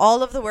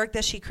 All of the work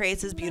that she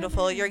creates is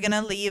beautiful. You're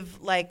gonna leave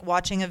like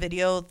watching a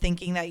video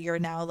thinking that you're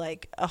now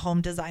like a home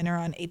designer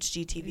on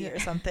HGTV or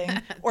something,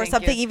 or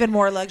Thank you. even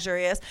more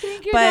luxurious.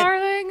 Thank you, But-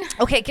 darling.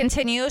 Okay,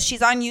 continue.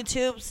 She's on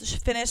YouTube.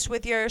 Finished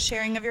with your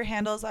sharing of your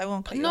handles. I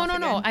won't cut you No. off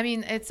again. I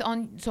mean, it's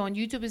on. So on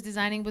YouTube is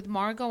Designing with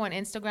Margot. On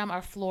Instagram,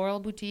 our floral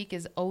boutique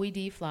is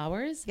OED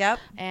Flowers. Yep.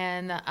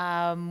 And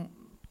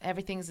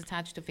everything is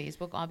attached to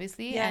Facebook,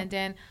 obviously. Yeah. And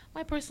then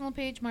my personal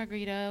page,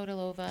 Margarita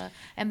Udalova.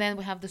 And then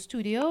we have the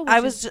studio. I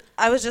was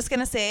just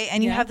gonna say,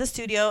 and you Yeah. have the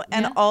studio,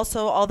 and Yeah.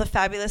 also all the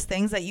fabulous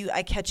things that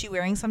I catch you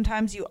wearing.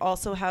 Sometimes you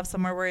also have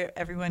somewhere where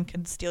everyone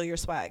can steal your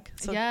swag.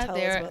 So yeah, tell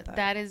us there. about that.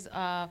 That is.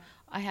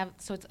 I have.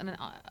 So it's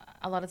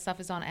a lot of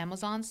stuff is on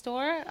Amazon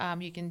store.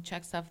 You can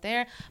check stuff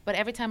there. But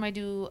every time I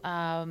do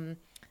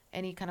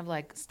any kind of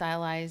like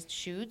stylized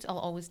shoots, I'll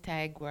always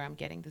tag where I'm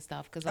getting the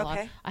stuff because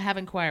Okay. I have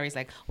inquiries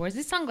like, where's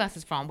the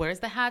sunglasses from? Where's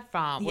the hat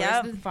from? Where's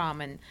Yep. this from?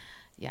 And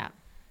yeah,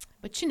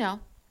 but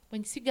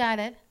once you got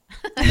it,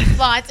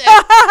 flaunt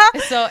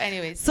it. So,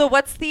 anyways. So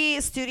what's the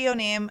studio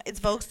name? It's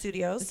Vogue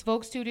Studios. It's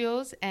Vogue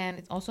Studios, and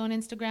it's also on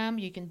Instagram.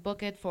 You can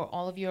book it for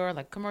all of your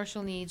like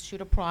commercial needs,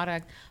 shoot a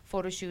product,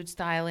 photo shoot,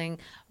 styling,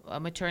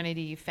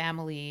 maternity,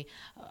 family,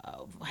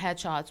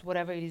 headshots,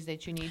 whatever it is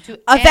that you need to.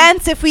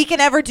 Events, if we can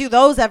ever do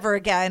those ever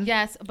again.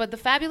 Yes, but the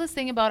fabulous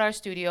thing about our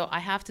studio, I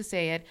have to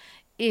say it,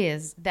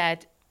 is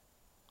that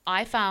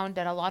I found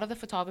that a lot of the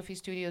photography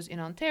studios in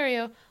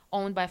Ontario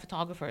owned by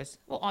photographers.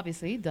 Well,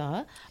 obviously,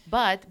 duh.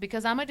 But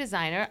because I'm a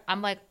designer,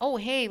 I'm like, oh,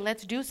 hey,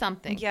 let's do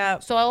something. Yeah.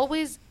 So I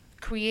always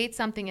create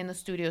something in the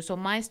studio. So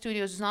my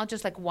studio is not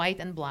just like white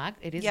and black.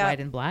 It is Yeah. white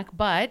and black.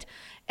 But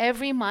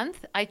every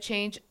month I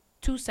change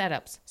 2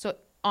 setups. So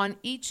on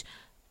each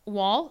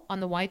wall, on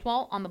the white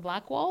wall, on the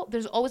black wall,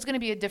 there's always going to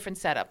be a different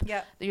setup.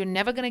 Yeah. You're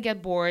never going to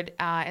get bored.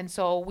 And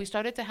so we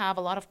started to have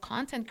a lot of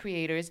content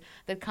creators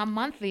that come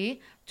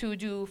monthly to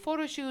do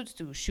photo shoots,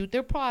 to shoot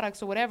their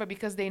products or whatever,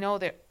 because they know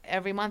that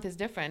every month is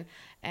different.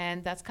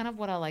 And that's kind of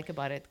what I like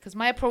about it. Because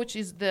my approach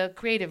is the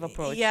creative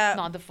approach,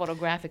 not the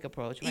photographic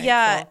approach. Right?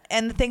 Yeah. So,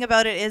 and the thing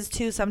about it is,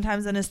 too,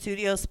 sometimes in a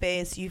studio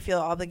space, you feel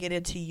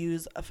obligated to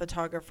use a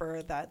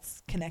photographer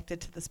that's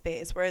connected to the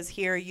space. Whereas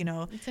here, you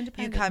know, it's you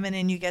independent. come in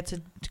and you get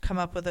to come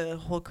up with a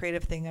whole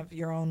creative thing of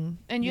your own.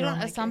 And you your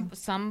don't. own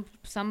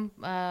Some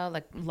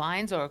like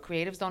lines or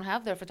creatives don't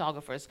have their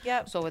photographers.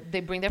 Yep. So they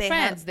bring their They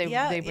friends. have- they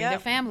yeah, bring yeah. their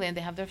family, and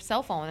they have their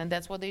cell phone, and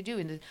that's what they do.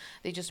 And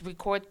they just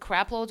record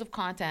crap loads of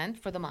content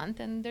for the month,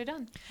 and they're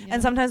done. you know?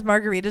 And sometimes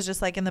Margarita's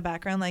just like in the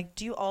background, like,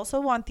 do you also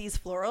want these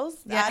florals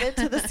Yeah. added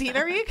to the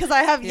scenery? Because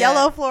I have Yeah.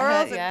 yellow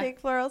florals Yeah. and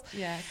pink florals.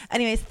 yeah.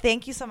 Anyways,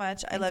 thank you so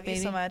much. I Thanks, love you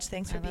so baby. much.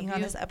 Thanks for I being love on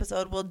you. this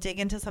episode. We'll dig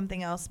into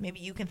something else. Maybe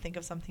you can think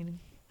of something,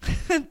 a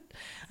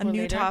For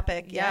new later.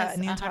 topic. Yeah, Yes, a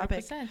new 100%,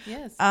 topic.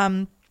 Yes.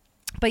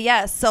 But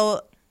yeah,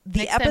 so the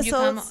Next time you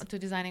come episodes. to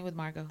Designing with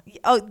Margot.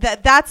 Oh,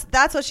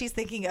 that's what she's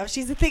thinking of.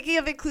 She's thinking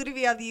of including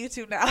me on the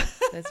YouTube now.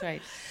 That's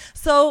right.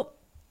 So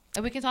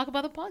And we can talk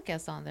about the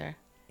podcast on there.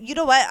 you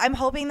know what? I'm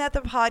hoping that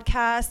the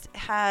podcast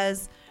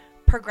has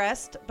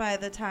progressed by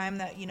the time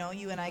that, you know,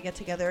 you and I get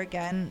together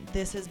again.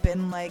 This has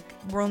been like,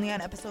 we're only on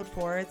episode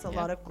 4. It's a Yep.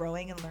 lot of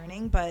growing and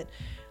learning, but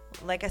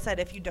like I said,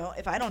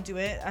 if I don't do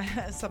it,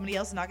 somebody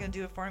else is not going to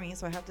do it for me.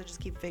 So I have to just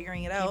keep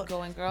figuring it Keep out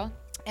going, girl.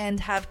 and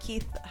have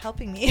Keith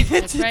helping me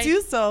That's to right.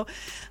 do so.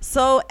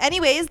 So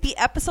anyways, the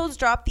episodes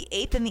drop the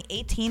 8th and the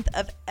 18th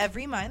of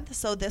every month.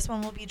 So this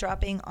one will be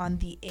dropping on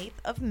the 8th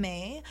of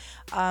May.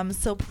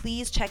 So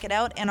please check it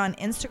out. And on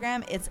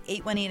Instagram, it's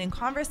 818 and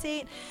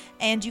Conversate.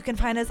 And you can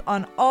find us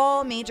on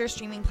all major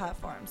streaming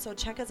platforms. So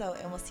check us out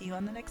and we'll see you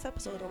on the next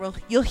episode, or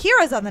you'll hear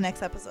us on the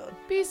next episode.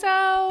 Peace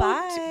out.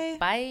 Bye.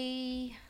 Bye.